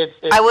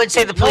 I would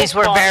say the police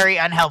were very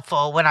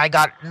unhelpful when I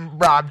got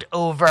robbed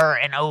over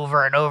and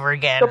over and over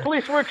again. The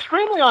police were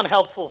extremely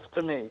unhelpful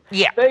to me.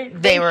 Yeah,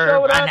 they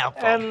were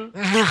unhelpful, and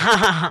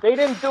they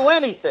didn't do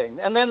anything.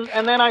 And then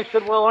I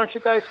said, "Well, aren't you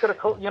guys going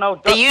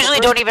to, They usually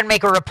don't even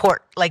make a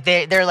report. Like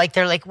they're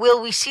like,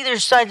 well, we see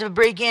there's signs of a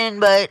break-in,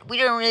 but we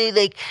don't really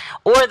like.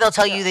 Or they'll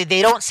tell you that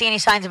they don't see any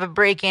signs of a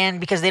break-in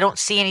because they don't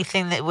see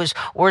anything that was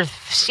worth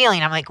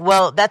stealing. I'm like,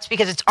 well, that's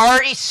because it's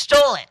already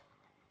stolen.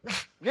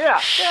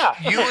 Yeah.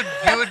 You would.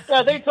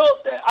 Yeah, they told.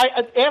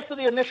 After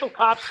the initial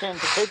cops came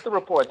to take the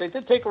report, they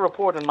did take a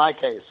report in my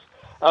case.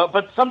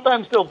 But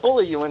sometimes they'll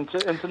bully you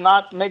into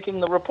not making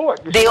the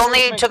report. They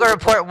only took a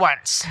report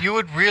once. You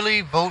would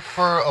really vote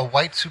for a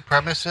white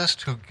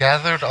supremacist who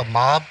gathered a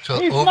mob to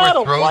He's overthrow not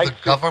a white the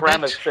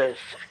government? Supremacist.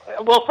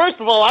 Well, first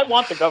of all, I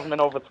want the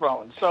government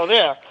overthrown. So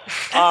there.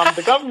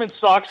 The government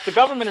sucks. The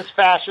government is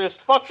fascist.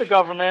 Fuck the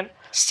government.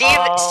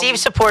 Steve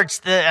supports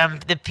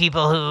the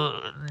people who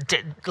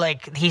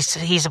he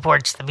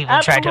supports the people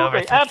who try to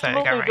overthrow the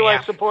government. Do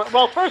I support?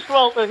 Well, first of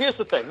all, here's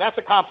the thing. That's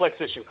a complex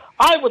issue.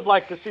 I would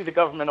like to see the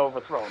government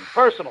overthrown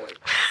personally,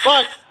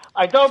 but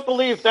I don't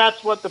believe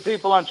that's what the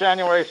people on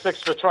January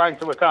 6th are trying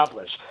to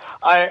accomplish.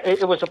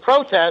 It was a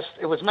protest.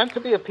 It was meant to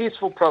be a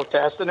peaceful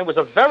protest, and it was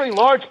a very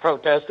large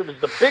protest. It was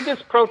the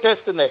biggest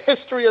protest in the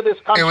history of this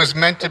country. It was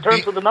meant to in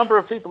terms of the number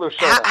of people who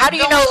showed up. How do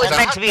you know it was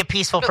meant to be a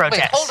peaceful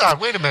protest? Wait, hold on.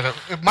 Wait a minute.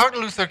 Martin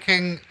Luther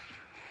King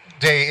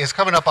Day is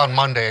coming up on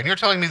Monday, and you're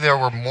telling me there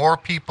were more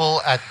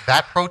people at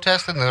that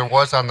protest than there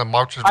was on the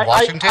marches in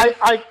Washington?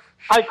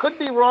 I could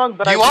be wrong,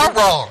 but you are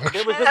wrong.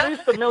 There was at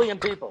least 1 million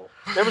people.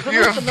 There was at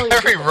You're least 1 million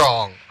very people.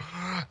 wrong.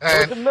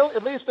 There was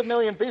at least 1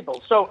 million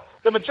people. So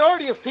the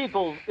majority of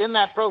people in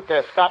that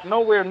protest got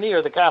nowhere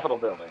near the Capitol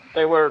building.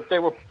 They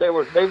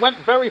went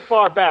very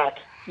far back,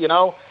 you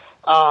know.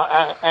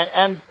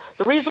 And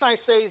the reason I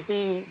say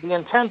the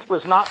intent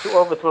was not to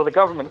overthrow the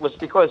government was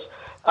because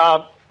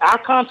our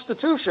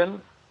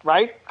Constitution,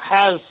 right,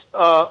 has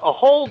a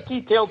whole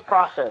detailed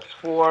process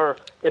for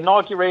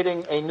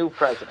inaugurating a new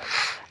president.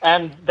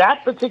 And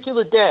that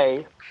particular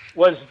day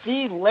was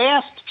the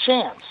last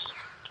chance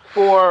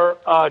for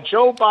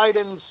Joe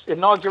Biden's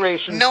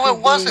inauguration. No,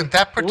 it wasn't.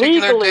 That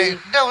particular day.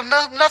 No,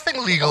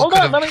 nothing legal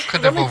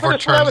could have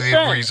overturned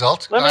the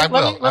result. Let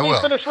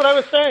me finish what I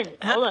was saying.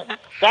 Hold on.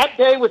 That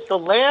day was the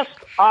last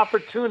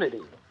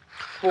opportunity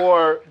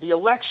for the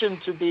election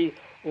to be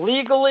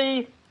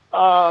legally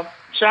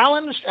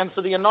challenged and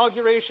for the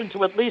inauguration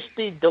to at least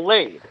be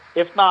delayed,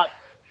 if not,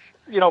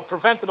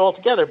 prevented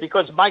altogether,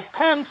 because Mike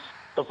Pence,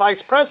 the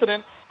vice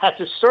president, had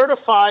to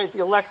certify the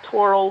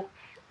Electoral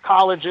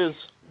College's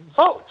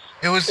votes.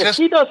 It was if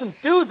he doesn't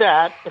do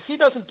that,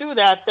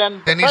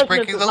 then the he's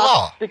breaking the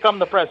law. Become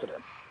the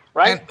president,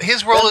 right? And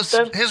his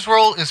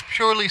role is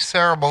purely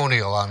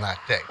ceremonial on that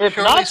day. It's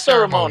purely not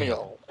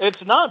ceremonial.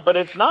 It's not, but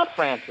it's not,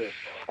 Francis.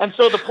 And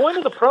so the point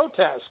of the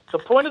protest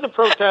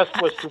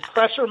was to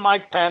pressure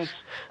Mike Pence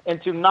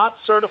into not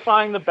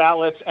certifying the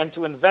ballots and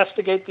to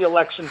investigate the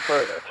election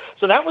further.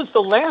 So that was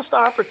the last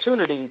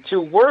opportunity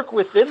to work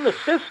within the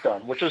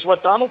system, which is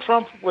what Donald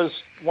Trump was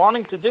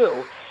wanting to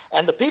do.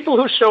 And the people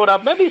who showed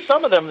up, maybe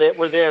some of them that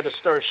were there to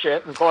stir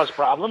shit and cause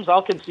problems.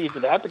 I'll concede to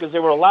that because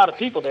there were a lot of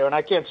people there, and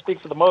I can't speak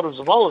for the motives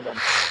of all of them.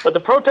 But the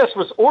protest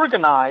was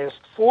organized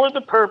for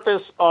the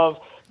purpose of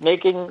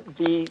making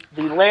the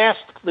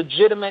last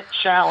legitimate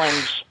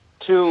challenge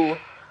to,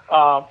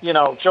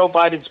 Joe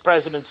Biden's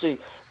presidency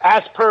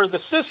as per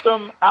the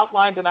system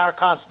outlined in our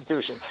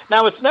Constitution.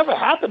 Now, it's never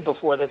happened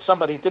before that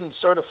somebody didn't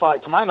certify,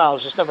 to my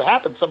knowledge, it's never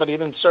happened, somebody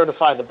didn't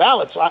certify the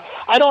ballot. So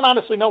I don't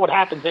honestly know what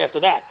happens after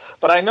that.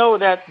 But I know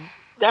that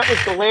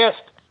was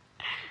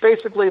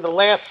basically the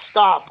last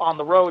stop on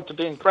the road to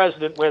being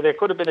president, where there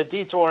could have been a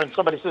detour and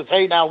somebody says,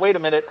 hey, now, wait a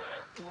minute,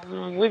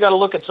 we got to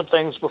look at some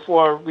things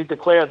before we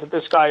declare that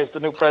this guy is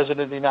the new president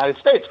of the United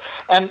States.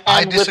 And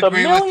I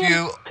disagree with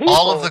you. People,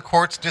 all of the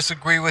courts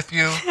disagree with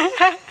you.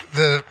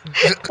 The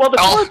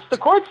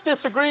courts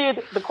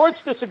disagreed. The courts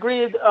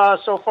disagreed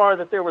so far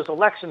that there was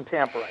election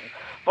tampering.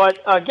 But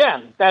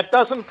again, that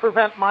doesn't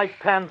prevent Mike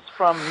Pence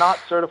from not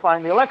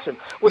certifying the election.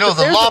 No,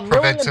 the law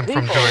prevents him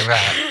from doing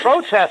that.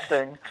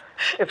 Protesting.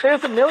 If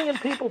there's 1 million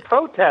people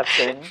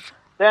protesting,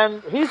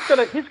 then he's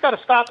got to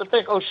stop and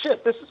think, oh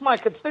shit, this is my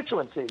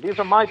constituency. These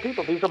are my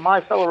people. These are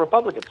my fellow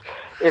Republicans.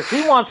 If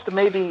he wants to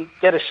maybe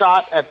get a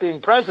shot at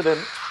being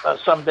president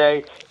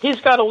someday, he's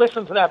got to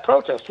listen to that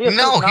protest.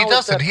 No, he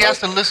doesn't. He has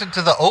to listen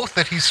to the oath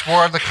that he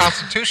swore on the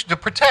Constitution to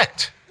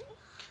protect.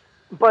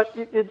 But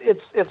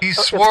he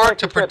swore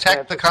to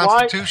protect the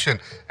Constitution.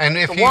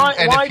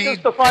 Why does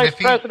the vice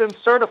president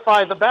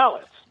certify the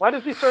ballots? Why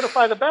does he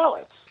certify the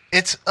ballots?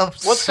 It's a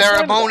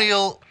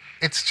ceremonial.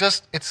 It's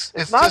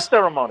not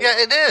ceremonial.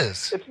 Yeah, it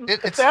is.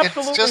 It's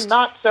absolutely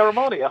not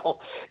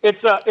ceremonial.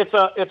 It's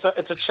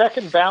a check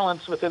and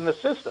balance within the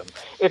system.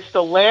 It's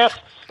the last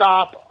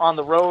stop on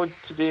the road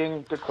to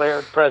being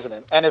declared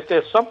president. And if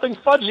there's something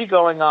fudgy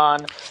going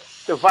on,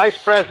 the vice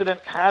president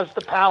has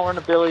the power and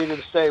ability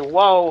to say,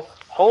 "Whoa,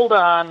 hold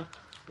on,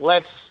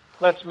 let's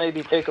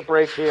maybe take a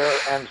break here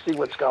and see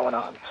what's going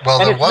on." Well,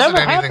 there wasn't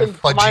anything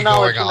fudgy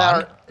going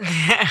on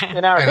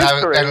in our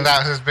history, and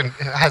that has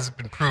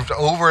been proved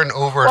over and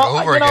over and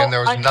over again.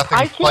 There was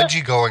nothing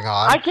fudgy going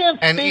on. I can't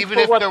and speak even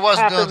for if what there was,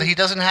 happened. he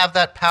doesn't have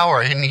that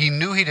power, and he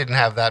knew he didn't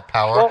have that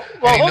power.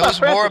 Well, and he knows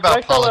more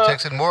about Francis,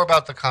 politics and more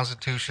about the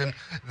Constitution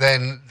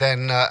than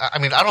I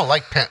mean, I don't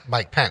like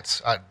Mike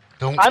Pence. I'm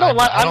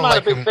not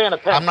a big fan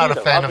of Pence. I'm not a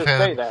fan of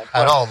him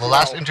at all. The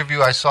last interview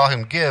interview I saw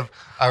him give,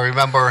 I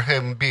remember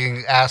him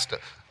being asked,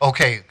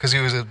 okay, because he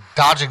was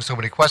dodging so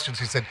many questions,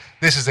 he said,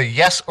 this is a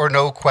yes or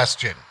no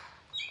question.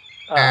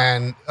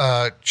 And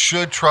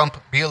should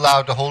Trump be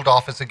allowed to hold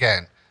office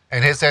again?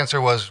 And his answer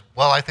was,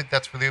 well, I think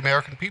that's for the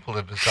American people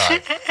to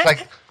decide.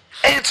 Like,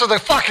 answer the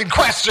fucking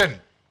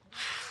question!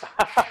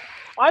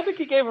 I think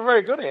he gave a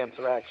very good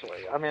answer,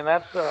 actually. I mean,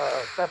 that's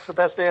the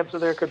best answer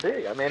there could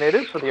be. I mean, it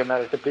is for the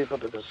American people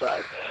to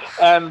decide.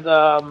 And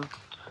by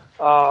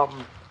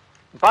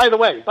the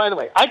way,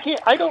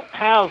 I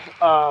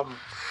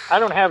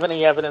don't have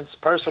any evidence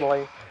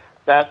personally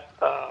that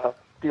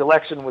the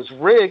election was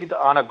rigged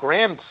on a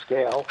grand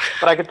scale,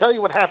 but I can tell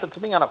you what happened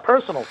to me on a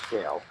personal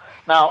scale.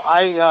 Now,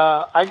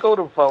 I go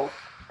to vote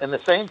in the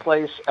same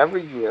place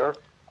every year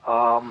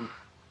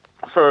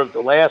for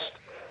the last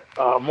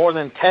more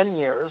than 10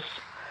 years.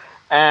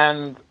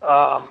 And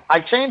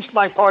I changed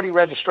my party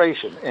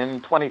registration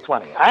in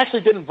 2020. I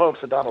actually didn't vote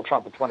for Donald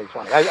Trump in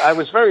 2020. I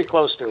was very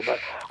close to, but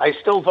I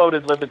still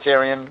voted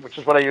Libertarian, which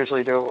is what I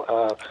usually do.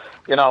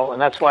 And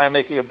that's why I'm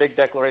making a big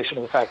declaration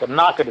of the fact I'm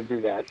not going to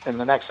do that in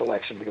the next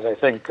election, because I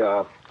think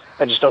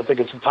I just don't think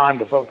it's the time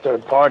to vote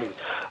third party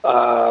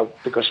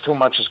because too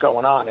much is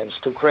going on and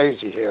it's too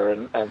crazy here,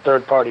 and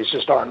third parties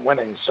just aren't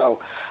winning.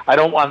 So I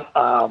don't want.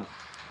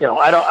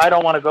 I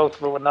don't want to go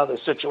through another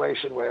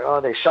situation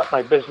where they shut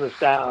my business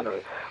down or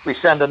we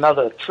send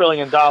another $1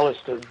 trillion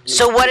to.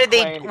 So what did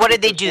they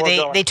do?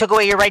 They took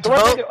away your right to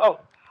vote.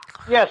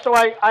 So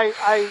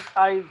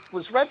I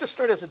was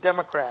registered as a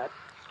Democrat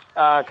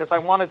because I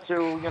wanted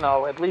to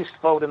at least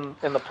vote in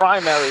the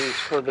primaries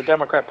for the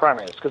Democrat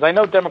primaries because I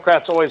know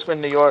Democrats always win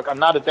New York. I'm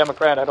not a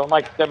Democrat. I don't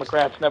like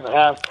Democrats. Never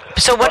have.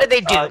 So what did they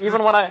do?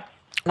 Even when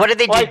What did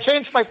they do? I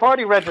changed my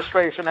party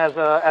registration as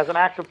an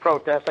act of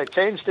protest. I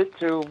changed it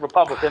to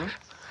Republican,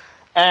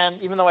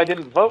 and even though I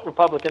didn't vote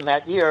Republican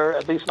that year,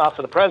 at least not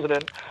for the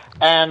president.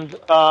 And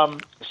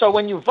so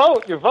when you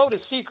vote, your vote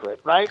is secret,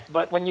 right?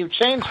 But when you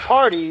change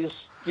parties,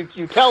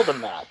 you tell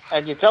them that,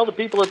 and you tell the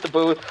people at the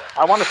booth,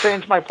 I want to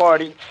change my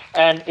party,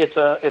 and it's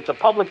a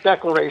public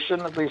declaration,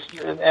 at least,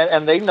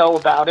 and they know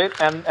about it,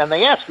 and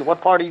they ask you,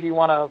 what party do you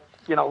want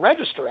to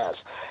register as?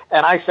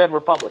 And I said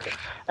Republican.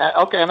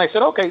 And I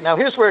said, okay, now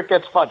here's where it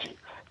gets fudgy.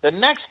 The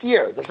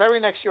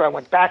very next year, I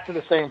went back to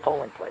the same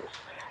polling place.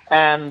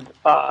 And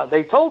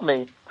they told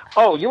me,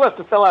 oh, you have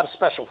to fill out a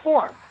special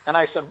form. And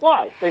I said,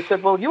 why? They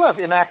said, well, you have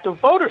inactive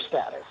voter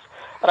status.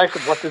 And I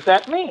said, what does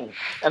that mean?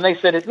 And they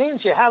said, it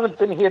means you haven't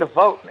been here to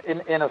vote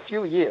in a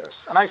few years.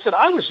 And I said,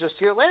 I was just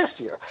here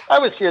last year. I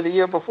was here the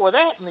year before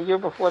that and the year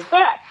before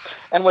that.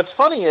 And what's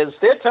funny is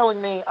they're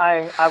telling me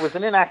I was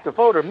an inactive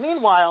voter.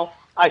 Meanwhile,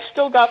 I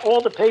still got all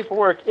the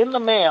paperwork in the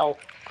mail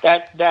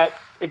that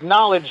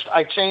acknowledged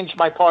I changed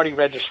my party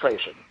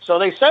registration. So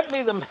they sent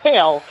me the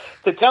mail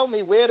to tell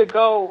me where to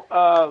go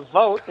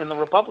vote in the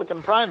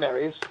Republican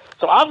primaries.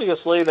 So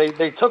obviously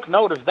they took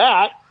note of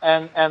that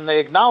and they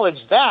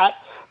acknowledged that,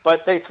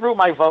 but they threw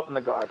my vote in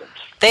the garbage.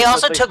 They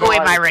also took away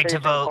my right to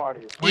vote.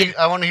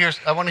 I want to hear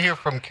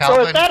from Calvin.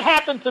 So if that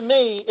happened to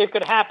me, it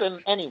could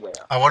happen anywhere.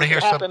 I want to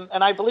hear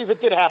and I believe it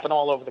did happen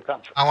all over the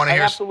country. I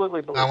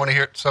absolutely believe. I want to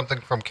hear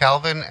something from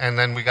Calvin, and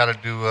then we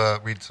got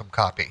to read some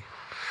copy.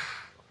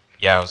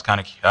 Yeah,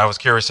 I was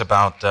curious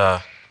about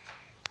the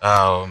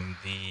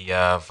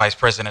vice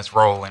president's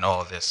role in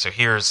all of this. So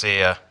here's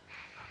an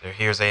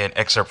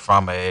excerpt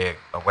from a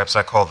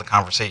website called The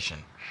Conversation.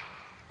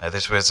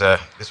 This was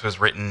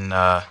written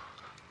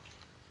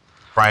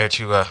prior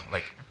to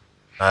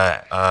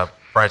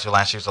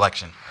last year's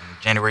election. On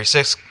January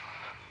 6th,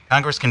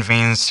 Congress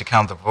convenes to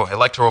count the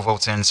electoral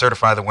votes and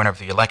certify the winner of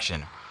the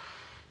election.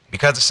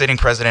 Because the sitting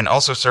president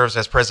also serves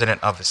as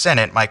president of the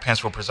Senate, Mike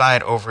Pence will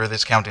preside over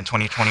this count in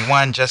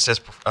 2021, just as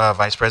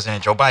Vice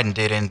President Joe Biden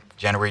did in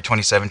January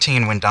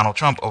 2017 when Donald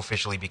Trump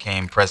officially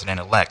became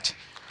president-elect.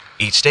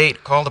 Each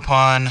state, called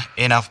upon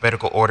in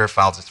alphabetical order,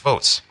 files its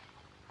votes.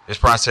 This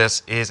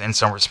process is in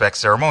some respects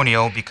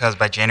ceremonial because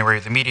by January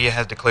the media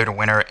has declared a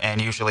winner and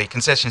usually a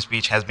concession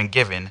speech has been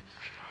given,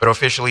 but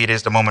officially it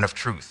is the moment of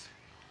truth.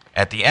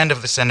 At the end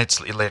of the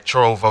Senate's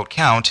electoral vote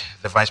count,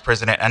 the vice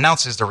president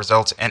announces the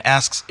results and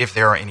asks if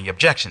there are any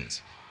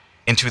objections.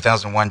 In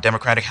 2001,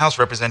 Democratic House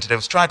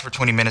representatives tried for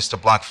 20 minutes to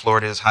block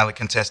Florida's highly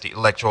contested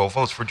electoral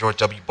votes for George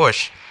W.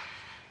 Bush.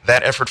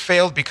 That effort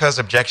failed because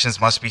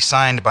objections must be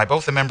signed by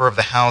both a member of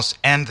the House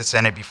and the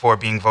Senate before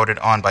being voted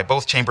on by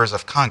both chambers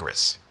of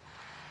Congress.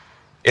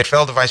 It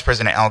fell to Vice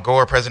President Al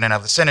Gore, president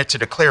of the Senate, to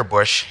declare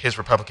Bush, his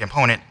Republican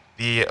opponent,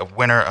 the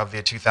winner of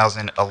the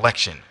 2000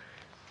 election.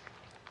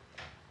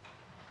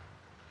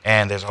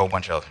 And there's a whole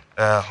bunch more.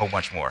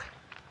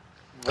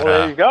 Well,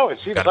 there you go. It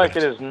seems like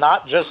it is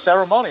not just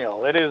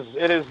ceremonial.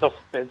 It's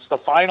the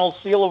final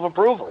seal of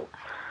approval.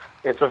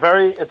 It's a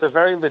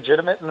very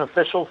legitimate and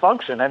official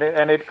function,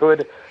 and it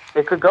could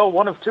go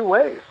one of two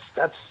ways.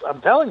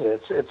 I'm telling you,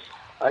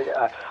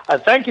 I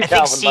thank you, Calvin. I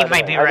think Steve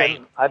might be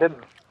right.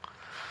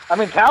 I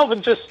mean,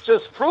 Calvin just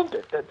proved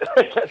it.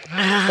 Calvin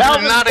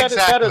Not said exactly. it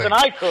better than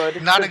I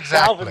could. Not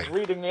exactly. Calvin's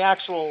reading the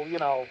actual,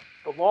 the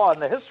law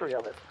and the history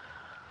of it.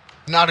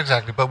 Not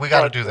exactly, but we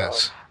got to do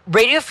this.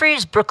 Radio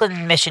Free's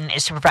Brooklyn mission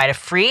is to provide a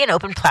free and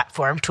open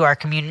platform to our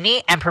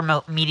community and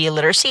promote media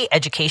literacy,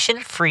 education,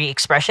 free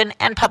expression,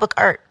 and public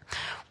art.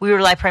 We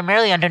rely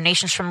primarily on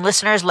donations from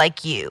listeners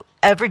like you.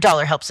 Every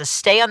dollar helps us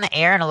stay on the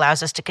air and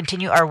allows us to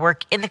continue our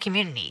work in the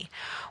community.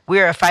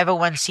 We are a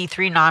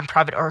 501c3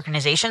 nonprofit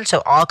organization,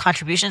 so all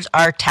contributions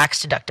are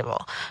tax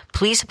deductible.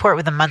 Please support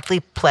with a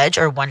monthly pledge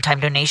or one-time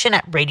donation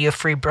at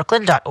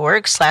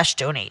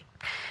radiofreebrooklyn.org/donate.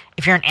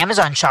 If you're an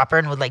Amazon shopper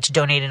and would like to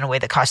donate in a way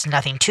that costs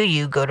nothing to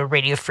you, go to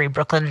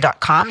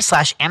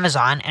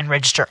radiofreebrooklyn.com/Amazon and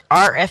register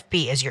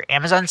RFB as your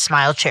Amazon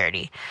Smile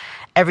charity.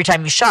 Every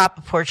time you shop,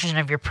 a portion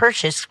of your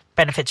purchase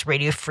benefits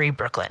Radio Free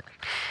Brooklyn.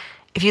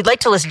 If you'd like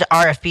to listen to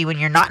RFB when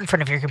you're not in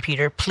front of your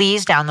computer,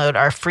 please download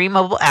our free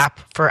mobile app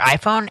for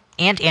iPhone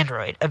and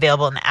Android,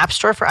 available in the App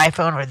Store for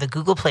iPhone or the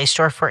Google Play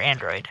Store for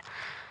Android.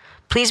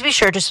 Please be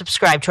sure to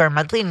subscribe to our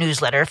monthly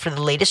newsletter for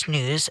the latest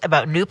news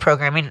about new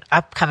programming and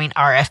upcoming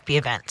RFB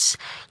events.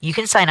 You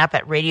can sign up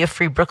at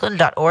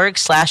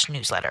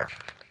radiofreebrooklyn.org/newsletter.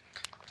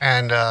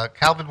 And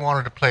Calvin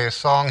wanted to play a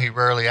song. He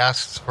rarely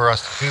asks for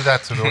us to do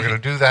that, so we're going to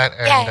do that,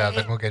 and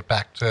then we'll get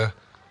back to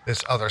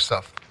this other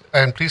stuff.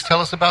 And please tell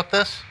us about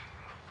this.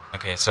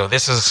 Okay, so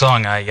this is a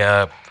song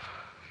I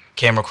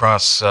came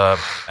across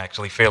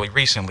actually fairly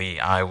recently.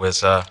 I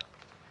was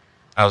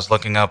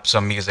looking up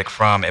some music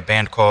from a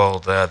band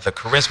called the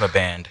Charisma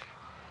Band,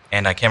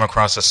 and I came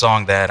across a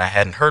song that I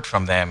hadn't heard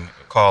from them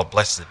called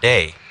 "Bless the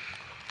Day."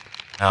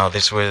 Now,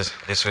 this was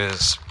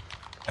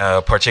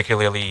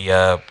particularly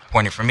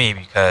poignant for me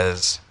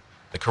because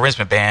the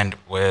Charisma Band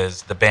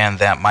was the band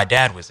that my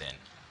dad was in,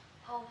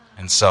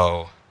 and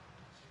so.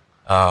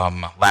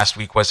 Last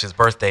week was his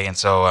birthday, and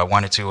so I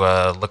wanted to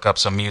look up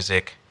some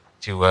music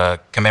to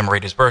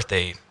commemorate his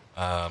birthday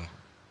on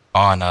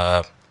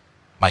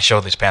my show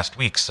this past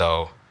week.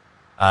 So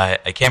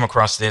I came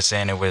across this,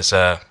 and it was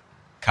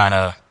kind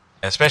of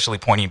especially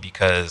poignant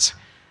because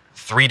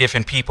 3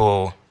 different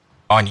people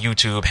on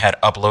YouTube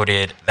had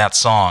uploaded that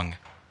song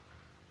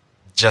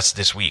just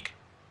this week.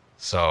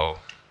 So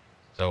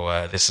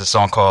this is a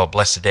song called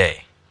 "Bless the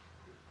Day."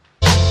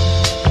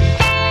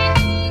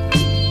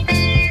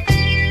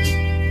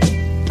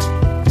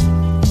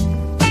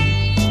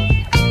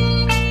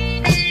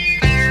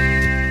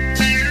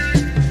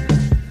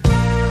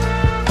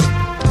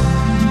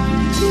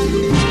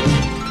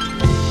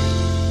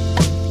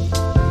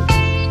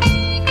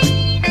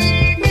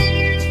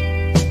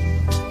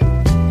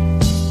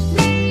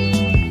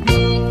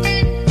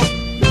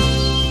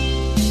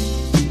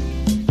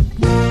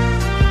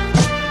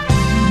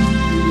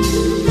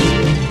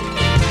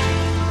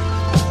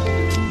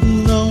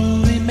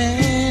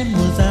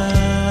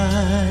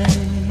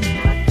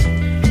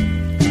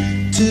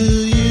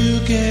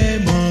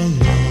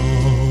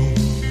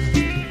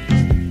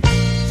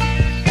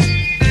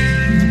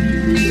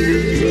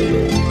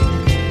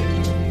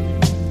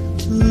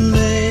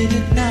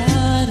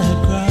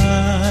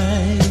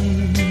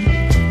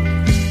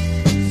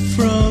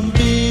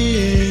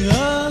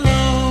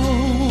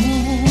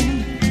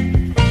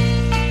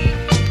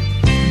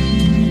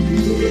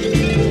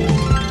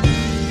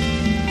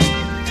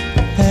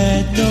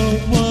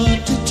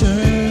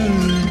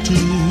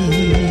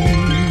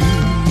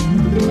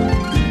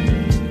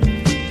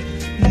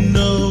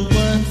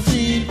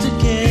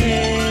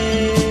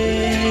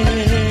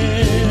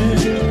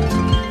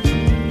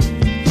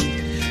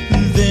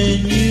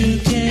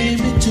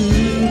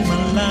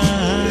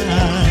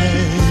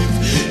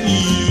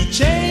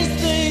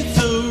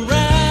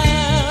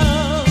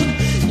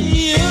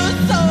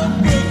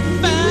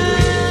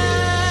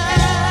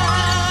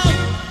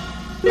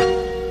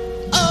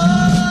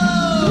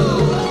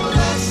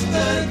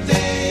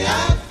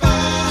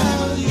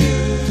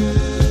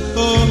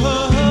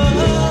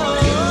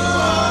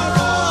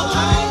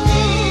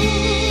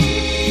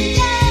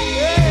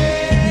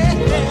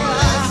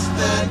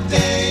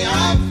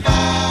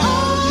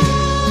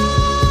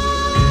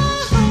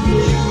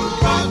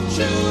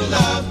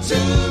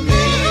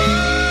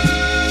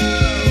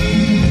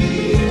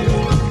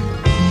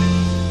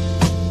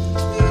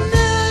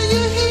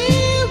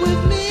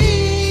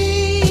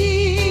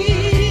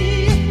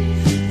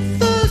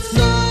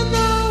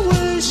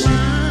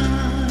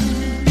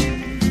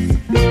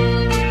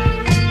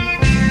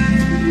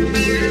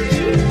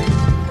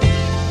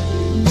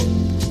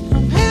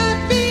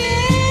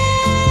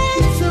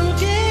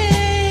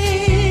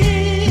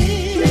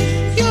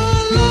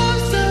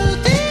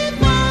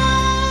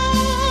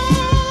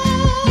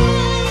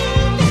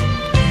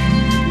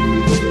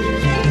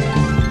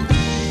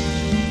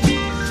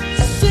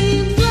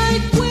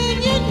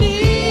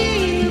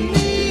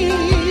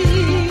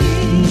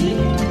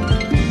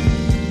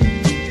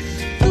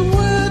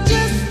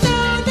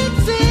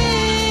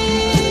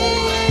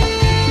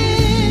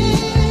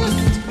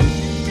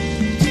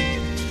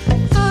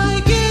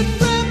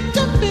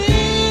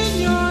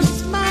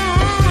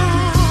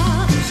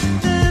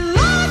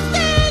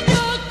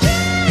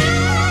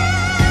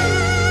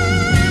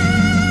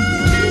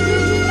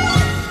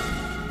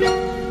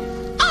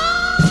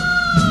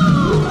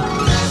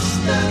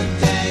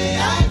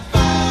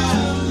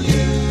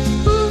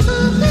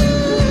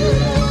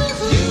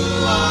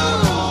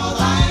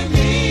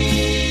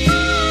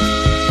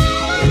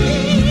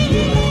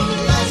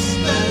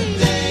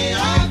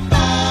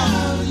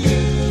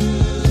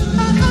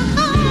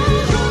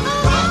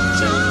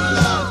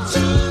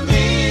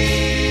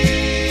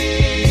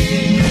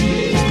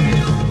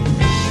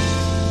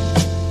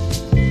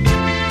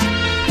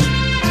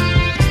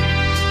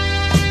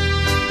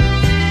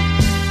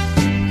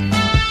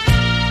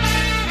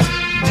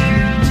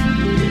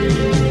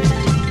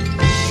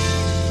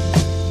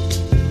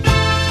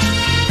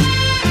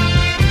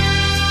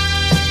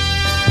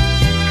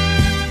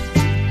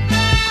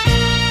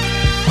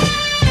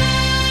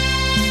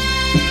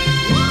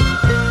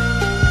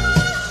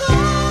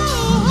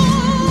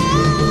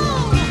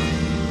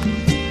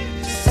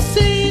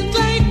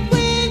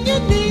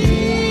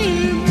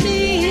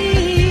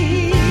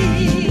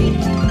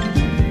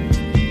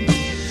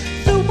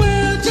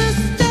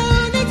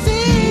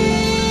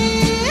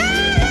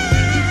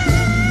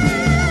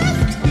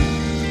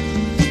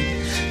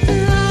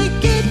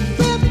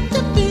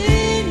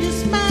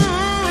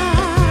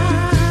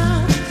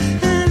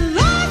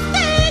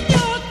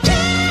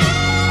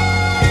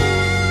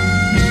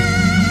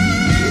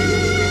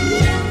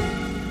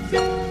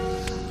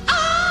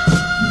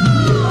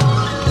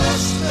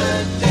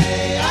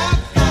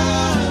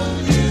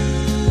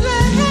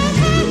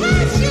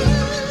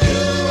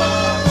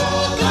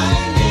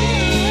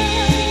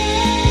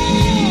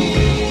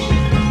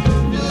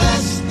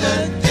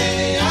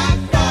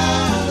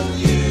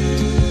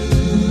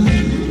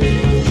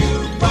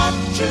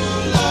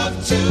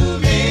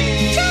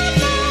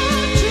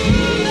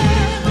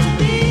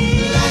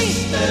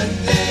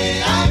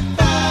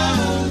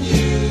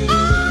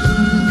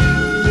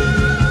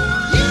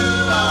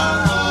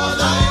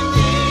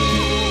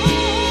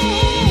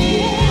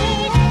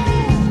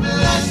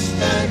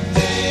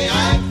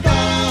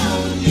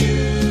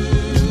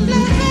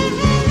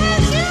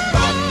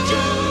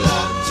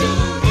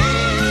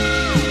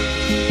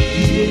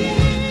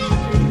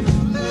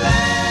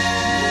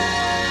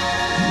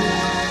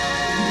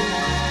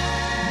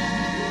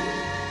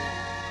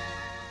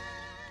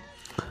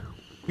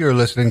 You're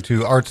listening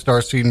to Art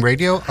Star Scene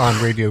Radio on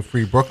Radio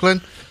Free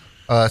Brooklyn.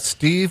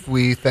 Steve,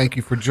 we thank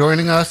you for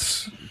joining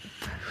us,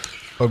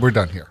 but we're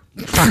done here.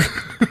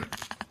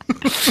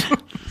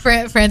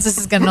 Francis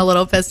is getting a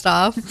little pissed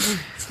off. It's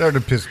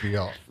starting to piss me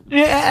off.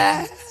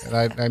 Yeah.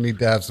 And I need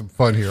to have some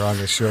fun here on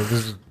this show.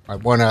 This is my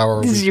 1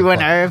 hour. This is your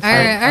 1 hour. All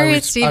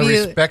right, Steve. I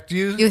respect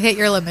you. You hit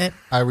your limit.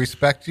 I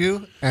respect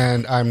you,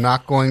 and I'm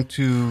not going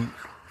to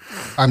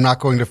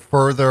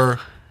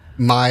further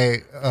my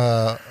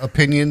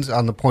opinions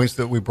on the points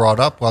that we brought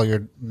up while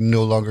you're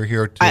no longer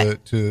here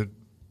to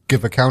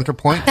give a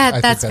counterpoint.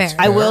 That's fair.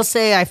 I will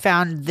say I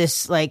found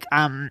this black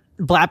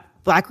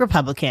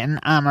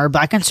Republican or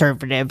black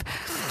conservative,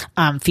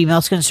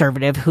 female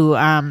conservative who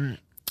I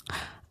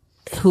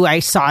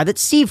saw that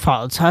Steve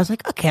followed. So I was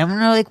like, okay, I'm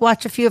gonna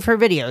watch a few of her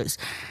videos.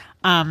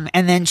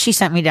 And then she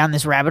sent me down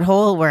this rabbit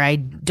hole where I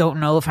don't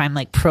know if I'm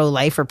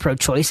pro-life or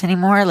pro-choice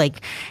anymore. I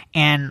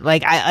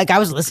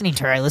was listening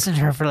to her. I listened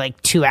to her for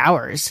 2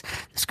 hours.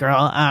 This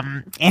girl,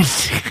 and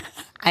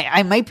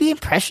I might be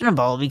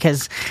impressionable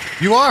because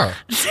You are.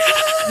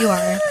 You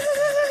are.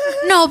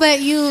 No,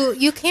 but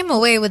you came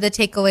away with a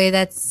takeaway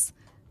that's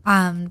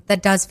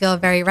that does feel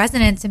very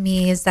resonant to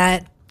me, is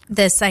that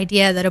this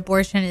idea that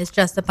abortion is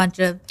just a bunch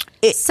of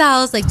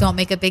cells, don't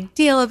make a big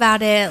deal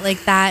about it,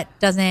 that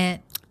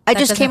doesn't. I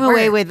just came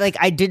away with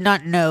I did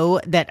not know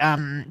that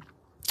I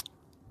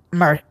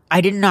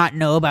did not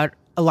know about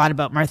a lot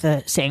about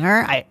Martha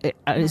Singer.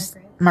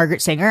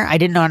 Margaret Singer. I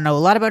did not know a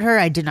lot about her.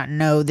 I did not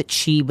know that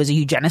she was a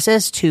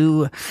eugenicist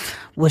who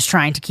was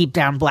trying to keep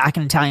down Black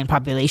and Italian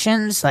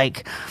populations.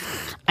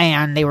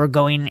 And they were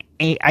going.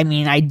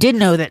 I did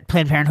know that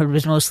Planned Parenthood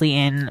was mostly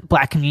in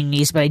Black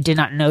communities, but I did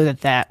not know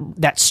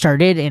that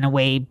started in a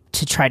way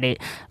to try to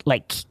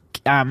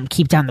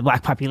keep down the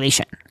Black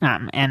population.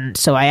 And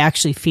so I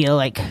actually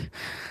feel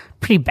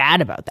pretty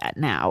bad about that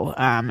now.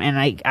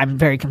 And I'm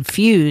very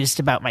confused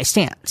about my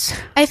stance.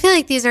 I feel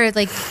like these are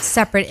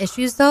separate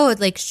issues though.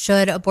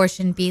 Should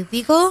abortion be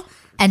legal?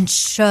 And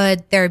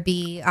should there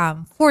be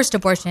forced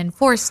abortion,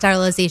 forced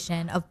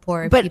sterilization of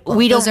poor people? But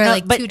we don't Those are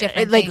know. two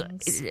different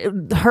things.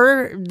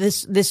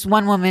 This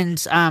one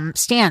woman's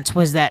stance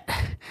was that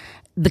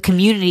the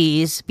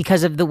communities,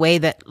 because of the way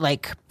that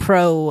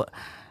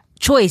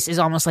pro-choice is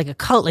almost like a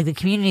cult, the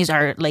communities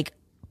are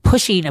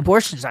pushing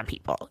abortions on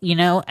people,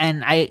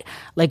 and I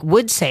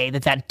would say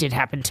that did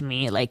happen to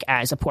me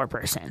as a poor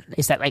person.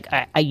 Is that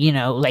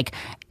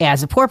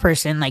as a poor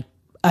person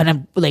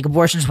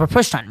abortions were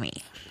pushed on me.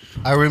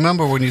 I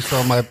remember when you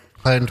saw my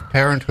Planned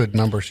Parenthood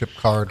membership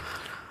card,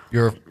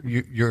 your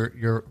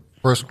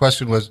first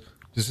question was,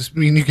 does this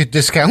mean you get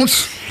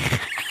discounts?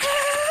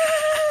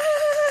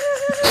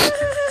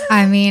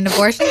 I mean,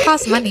 abortion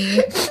costs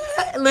money.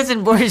 Listen,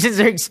 abortions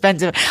are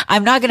expensive.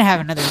 I'm not going to have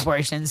another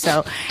abortion,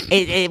 so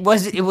it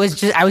was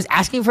just I was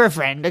asking for a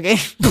friend. Okay.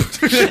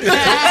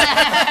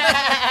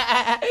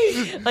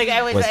 I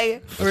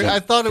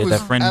thought it was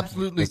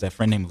absolutely. Was that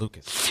friend named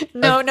Lucas?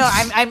 No.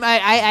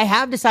 I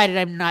have decided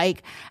I'm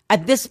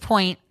at this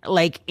point.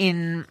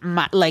 In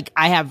my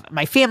I have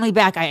my family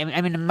back.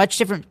 I'm in a much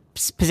different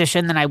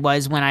position than I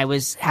was when I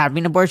was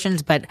having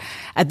abortions. But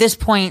at this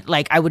point,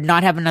 I would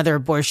not have another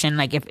abortion.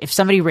 If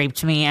somebody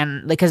raped me,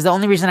 and because the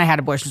only reason I had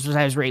abortions was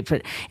I was raped.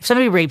 But if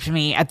somebody raped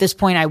me, at this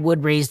point, I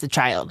would raise the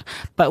child.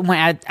 But when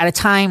at a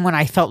time when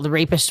I felt the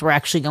rapists were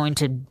actually going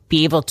to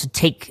be able to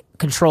take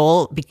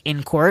control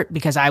in court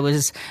because I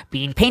was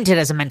being painted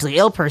as a mentally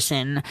ill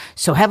person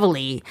so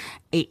heavily,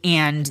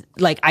 and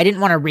I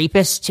didn't want a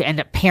rapist to end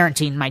up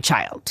parenting my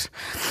child,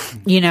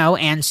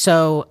 and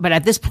so, but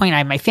at this point I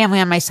have my family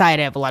on my side,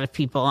 I have a lot of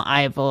people,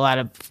 I have a lot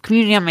of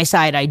community on my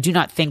side. I do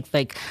not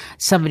think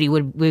somebody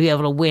would be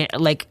able to win,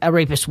 a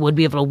rapist would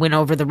be able to win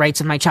over the rights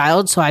of my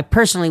child, so I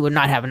personally would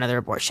not have another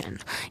abortion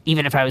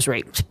even if I was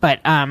raped. But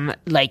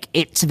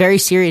it's very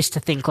serious to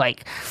think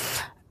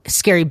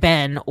Scary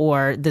Ben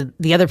or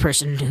the other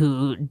person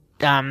who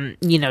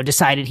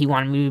decided he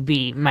wanted me to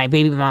be my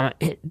baby mama,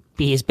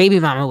 be his baby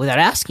mama without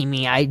asking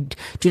me. I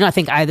do not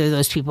think either of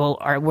those people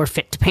were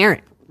fit to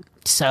parent.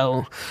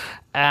 So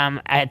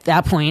at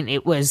that point,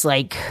 it was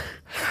a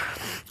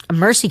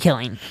mercy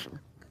killing.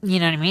 You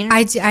know what I mean?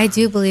 I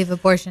do believe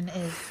abortion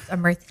is a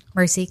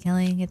mercy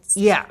killing. It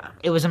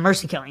was a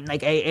mercy killing.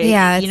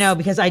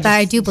 Because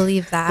I do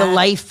believe that the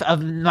life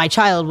of my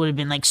child would have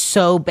been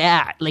so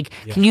bad.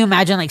 Can you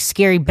imagine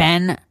Scary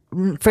Ben,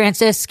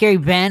 Scary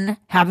Ben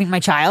having my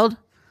child?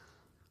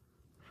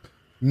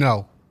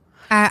 No.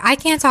 I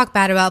can't talk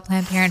bad about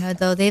Planned Parenthood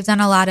though. They've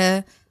done a lot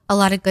of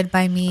good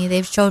by me.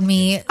 They've showed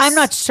me. I'm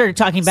not sort of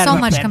talking about so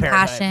about much Planned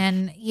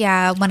compassion.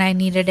 Yeah, when I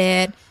needed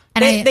it,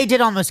 and they did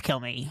almost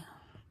kill me.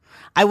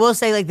 I will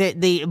say,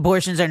 the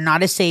abortions are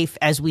not as safe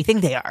as we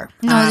think they are.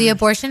 No, the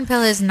abortion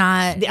pill is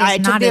not. I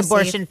took the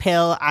abortion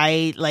pill.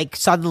 I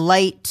saw the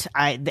light.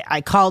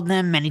 I called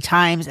them many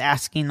times,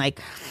 asking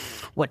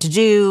what to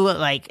do.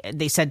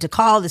 They said to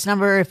call this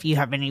number if you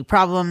have any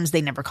problems.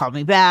 They never called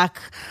me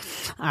back.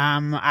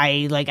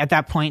 I at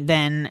that point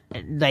then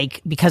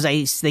because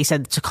they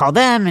said to call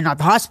them and not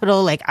the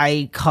hospital.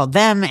 I called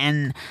them,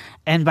 and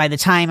And by the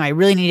time I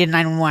really needed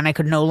 911, I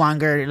could no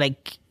longer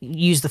like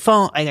use the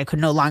phone. Like I could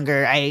no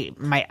longer, I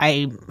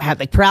had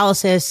like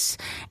paralysis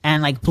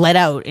and like bled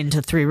out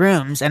into 3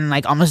 rooms and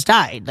like almost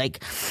died.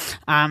 Like,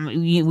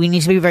 we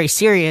need to be very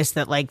serious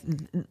that like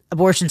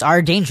abortions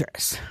are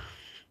dangerous.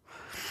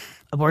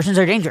 Abortions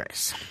are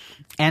dangerous.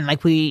 And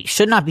like we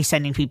should not be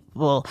sending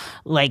people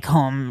like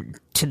home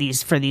to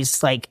for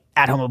these like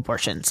at-home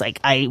abortions. Like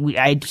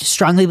I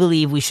strongly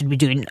believe we should be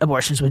doing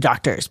abortions with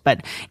doctors.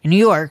 But in New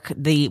York,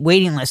 the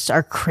waiting lists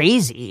are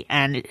crazy,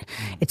 and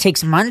it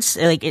takes months.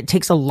 Like it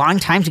takes a long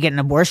time to get an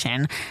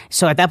abortion.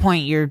 So at that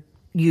point,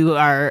 you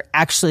are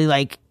actually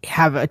like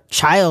have a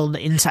child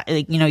inside.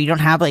 Like you don't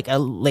have like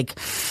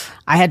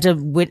I had to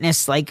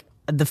witness like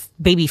the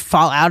baby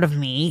fall out of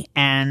me,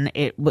 and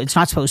it's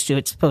not supposed to.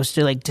 It's supposed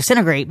to like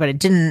disintegrate, but it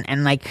didn't.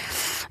 And like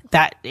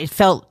that, it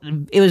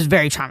was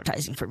very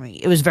traumatizing for me.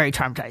 It was very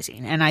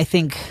traumatizing. And I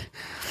think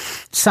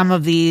some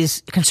of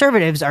these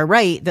conservatives are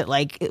right that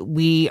like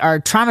we are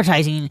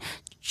traumatizing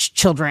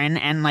children,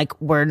 and like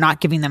we're not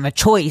giving them a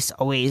choice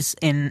always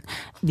in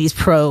these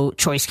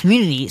pro-choice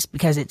communities,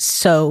 because it's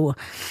so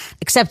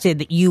accepted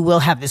that you will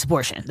have this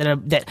abortion,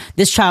 that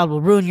this child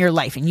will ruin your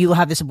life and you will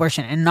have this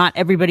abortion, and not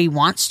everybody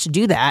wants to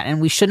do that, and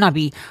we should not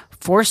be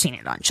forcing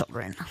it on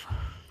children.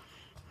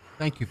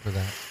 Thank you for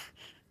that.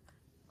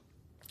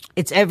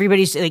 It's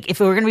everybody's, like,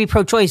 if we're going to be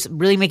pro-choice,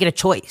 really make it a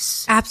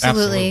choice.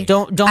 Absolutely.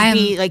 Don't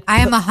be like,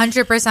 I am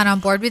 100% on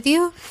board with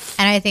you.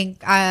 And I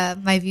think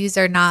my views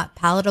are not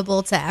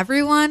palatable to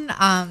everyone.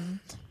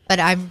 But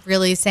I'm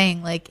really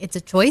saying like it's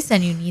a choice,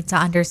 and you need to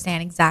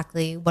understand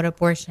exactly what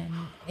abortion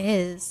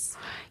is.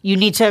 You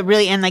need to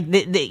really, and like,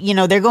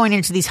 they're going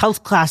into these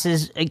health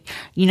classes, like,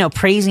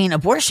 praising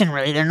abortion,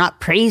 really. They're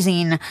not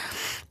praising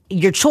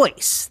your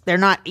choice. They're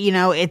not,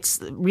 it's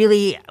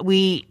really,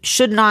 we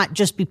should not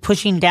just be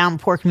pushing down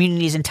poor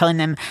communities and telling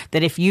them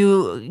that if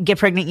you get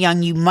pregnant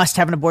young, you must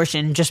have an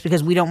abortion, just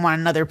because we don't want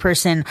another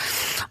person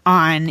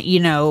on,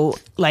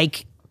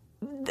 like,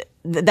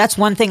 that's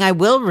one thing I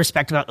will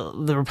respect about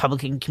the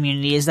Republican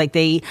community is like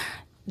they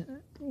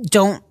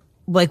don't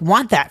like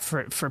want that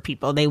for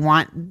people. They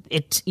want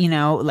it,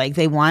 like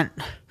they want.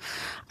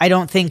 I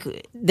don't think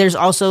there's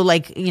also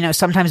like,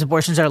 sometimes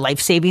abortions are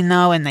life-saving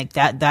though. And like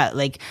that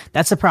like,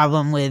 that's the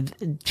problem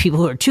with people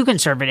who are too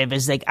conservative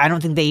is like, I don't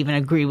think they even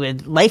agree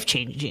with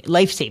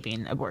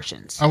life-saving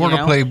abortions. I want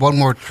to play one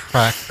more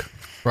track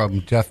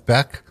from Jeff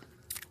Beck.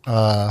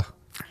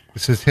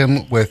 This is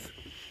him with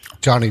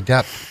Johnny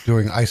Depp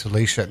doing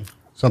Isolation,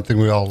 something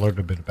we all learned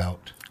a bit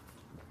about.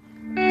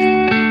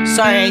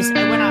 Sorry, I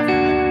went off.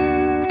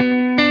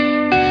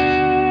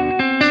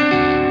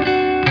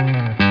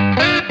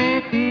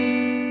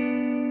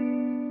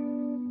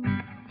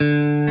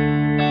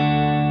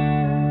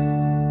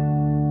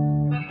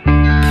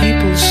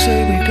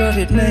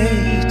 It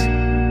made.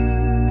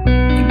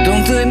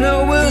 Don't they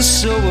know we're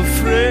so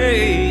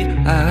afraid?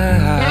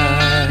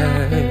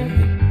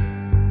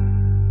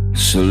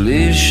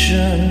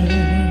 Isolation.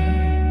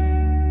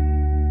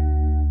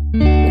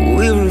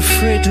 We're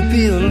afraid to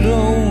be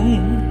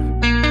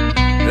alone.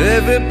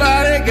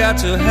 Everybody got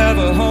to have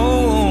a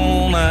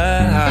home.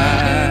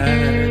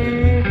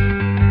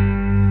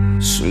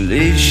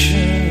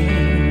 Isolation.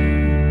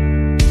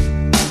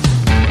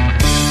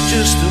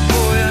 Just a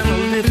boy and a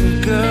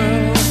little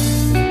girl.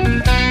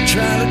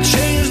 Try to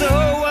change the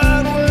whole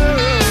wide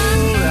world.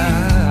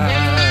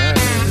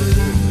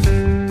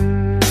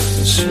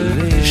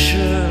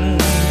 Isolation.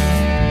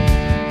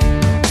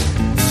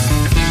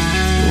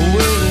 The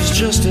world is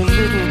just a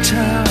little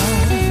town.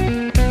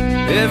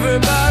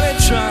 Everybody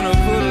trying to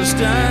put us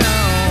down.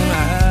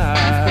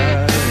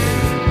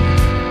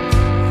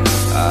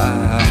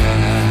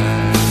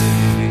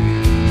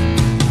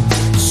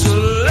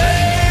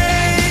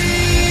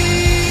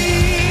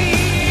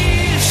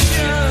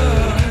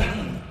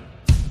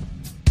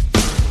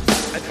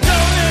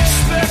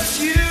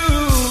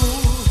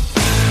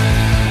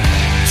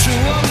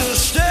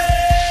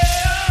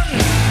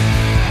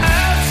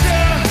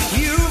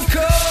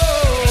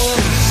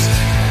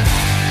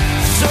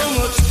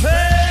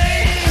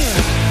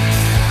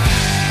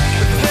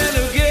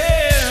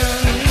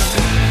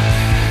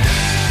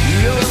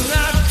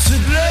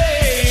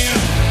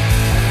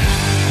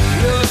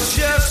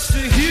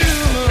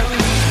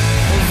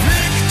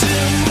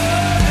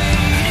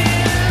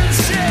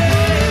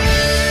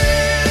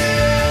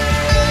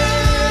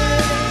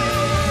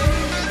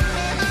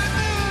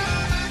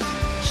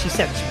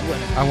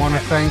 I want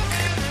to thank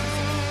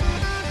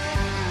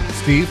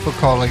Steve for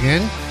calling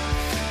in.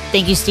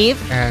 Thank you, Steve.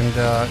 And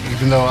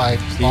even though I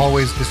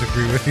always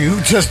disagree with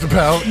you, just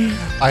about,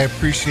 I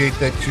appreciate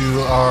that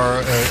you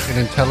are an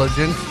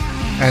intelligent,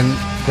 and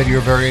that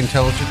you're very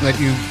intelligent, and that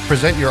you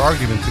present your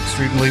arguments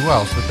extremely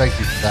well. So thank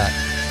you for that.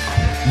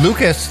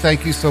 Lucas,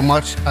 thank you so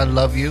much. I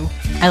love you.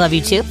 I love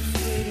you too.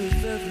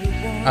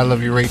 I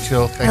love you,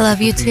 Rachel. Thank I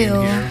love you for being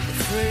too. Here.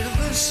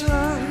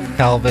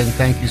 Calvin,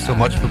 thank you so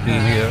much for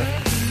being here.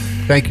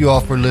 Thank you all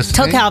for listening.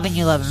 Tell Calvin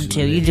you love him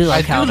too. You do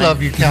like I Calvin. do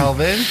love you,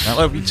 Calvin. I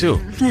love you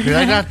too. Did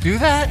I not do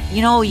that?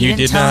 You know, you You didn't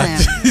did tell not.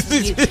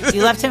 him.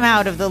 You left him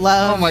out of the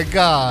love. Oh my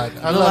God,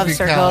 I the love love you,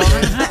 circle.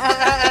 Calvin.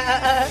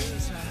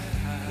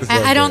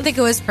 I don't think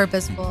it was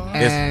purposeful.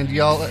 And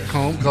y'all at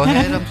home, go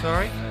ahead. I'm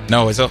sorry.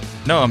 No,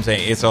 I'm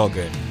saying it's all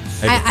good.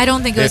 I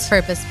don't think it was It's-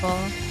 purposeful.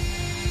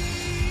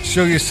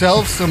 Show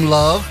yourself some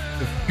love.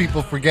 If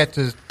people forget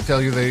to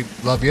tell you they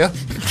love you,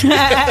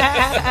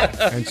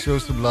 and show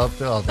some love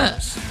to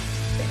others.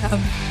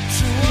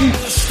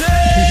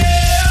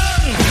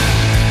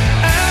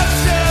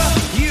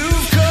 After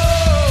you've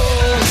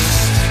caused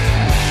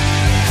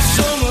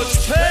so much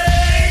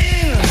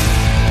pain,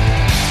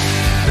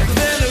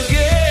 then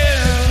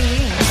again,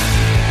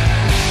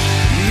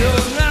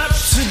 you're not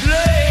to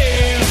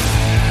blame.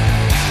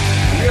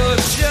 You're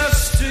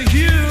just a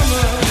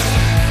human,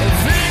 a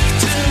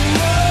victim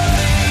of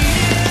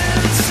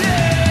the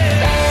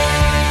insane.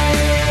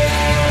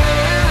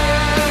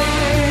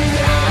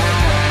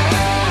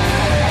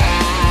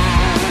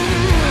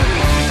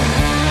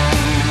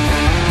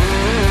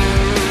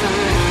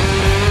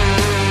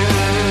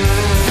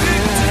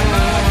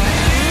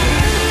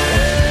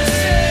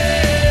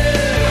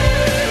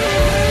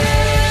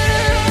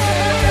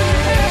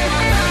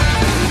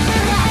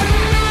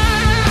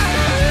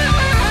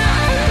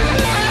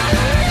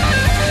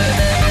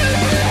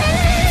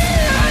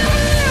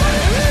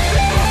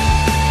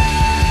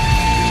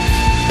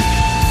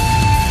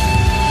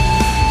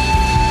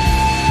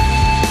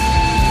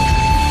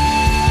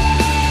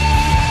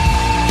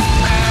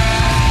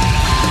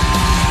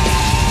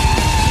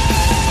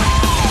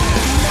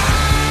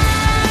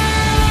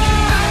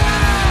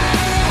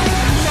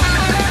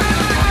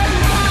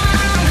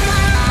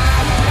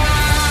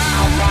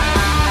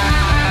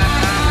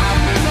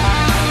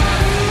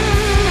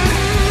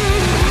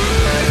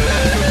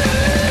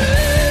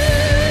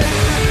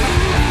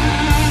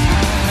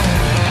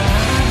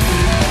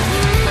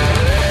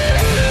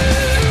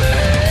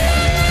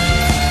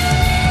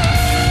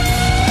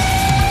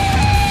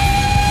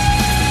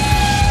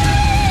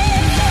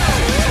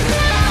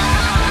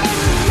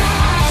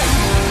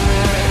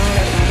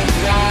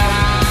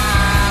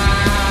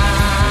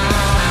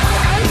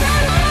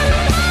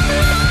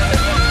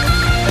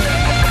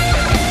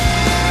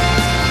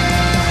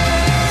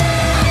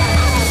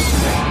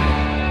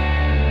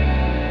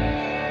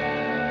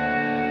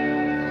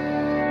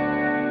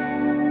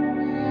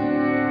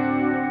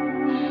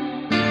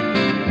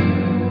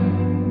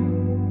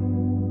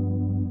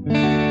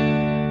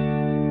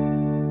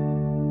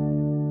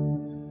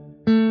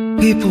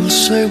 People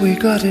say we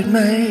got it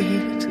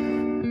made.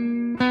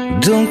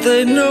 Don't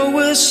they know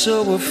we're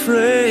so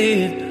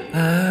afraid?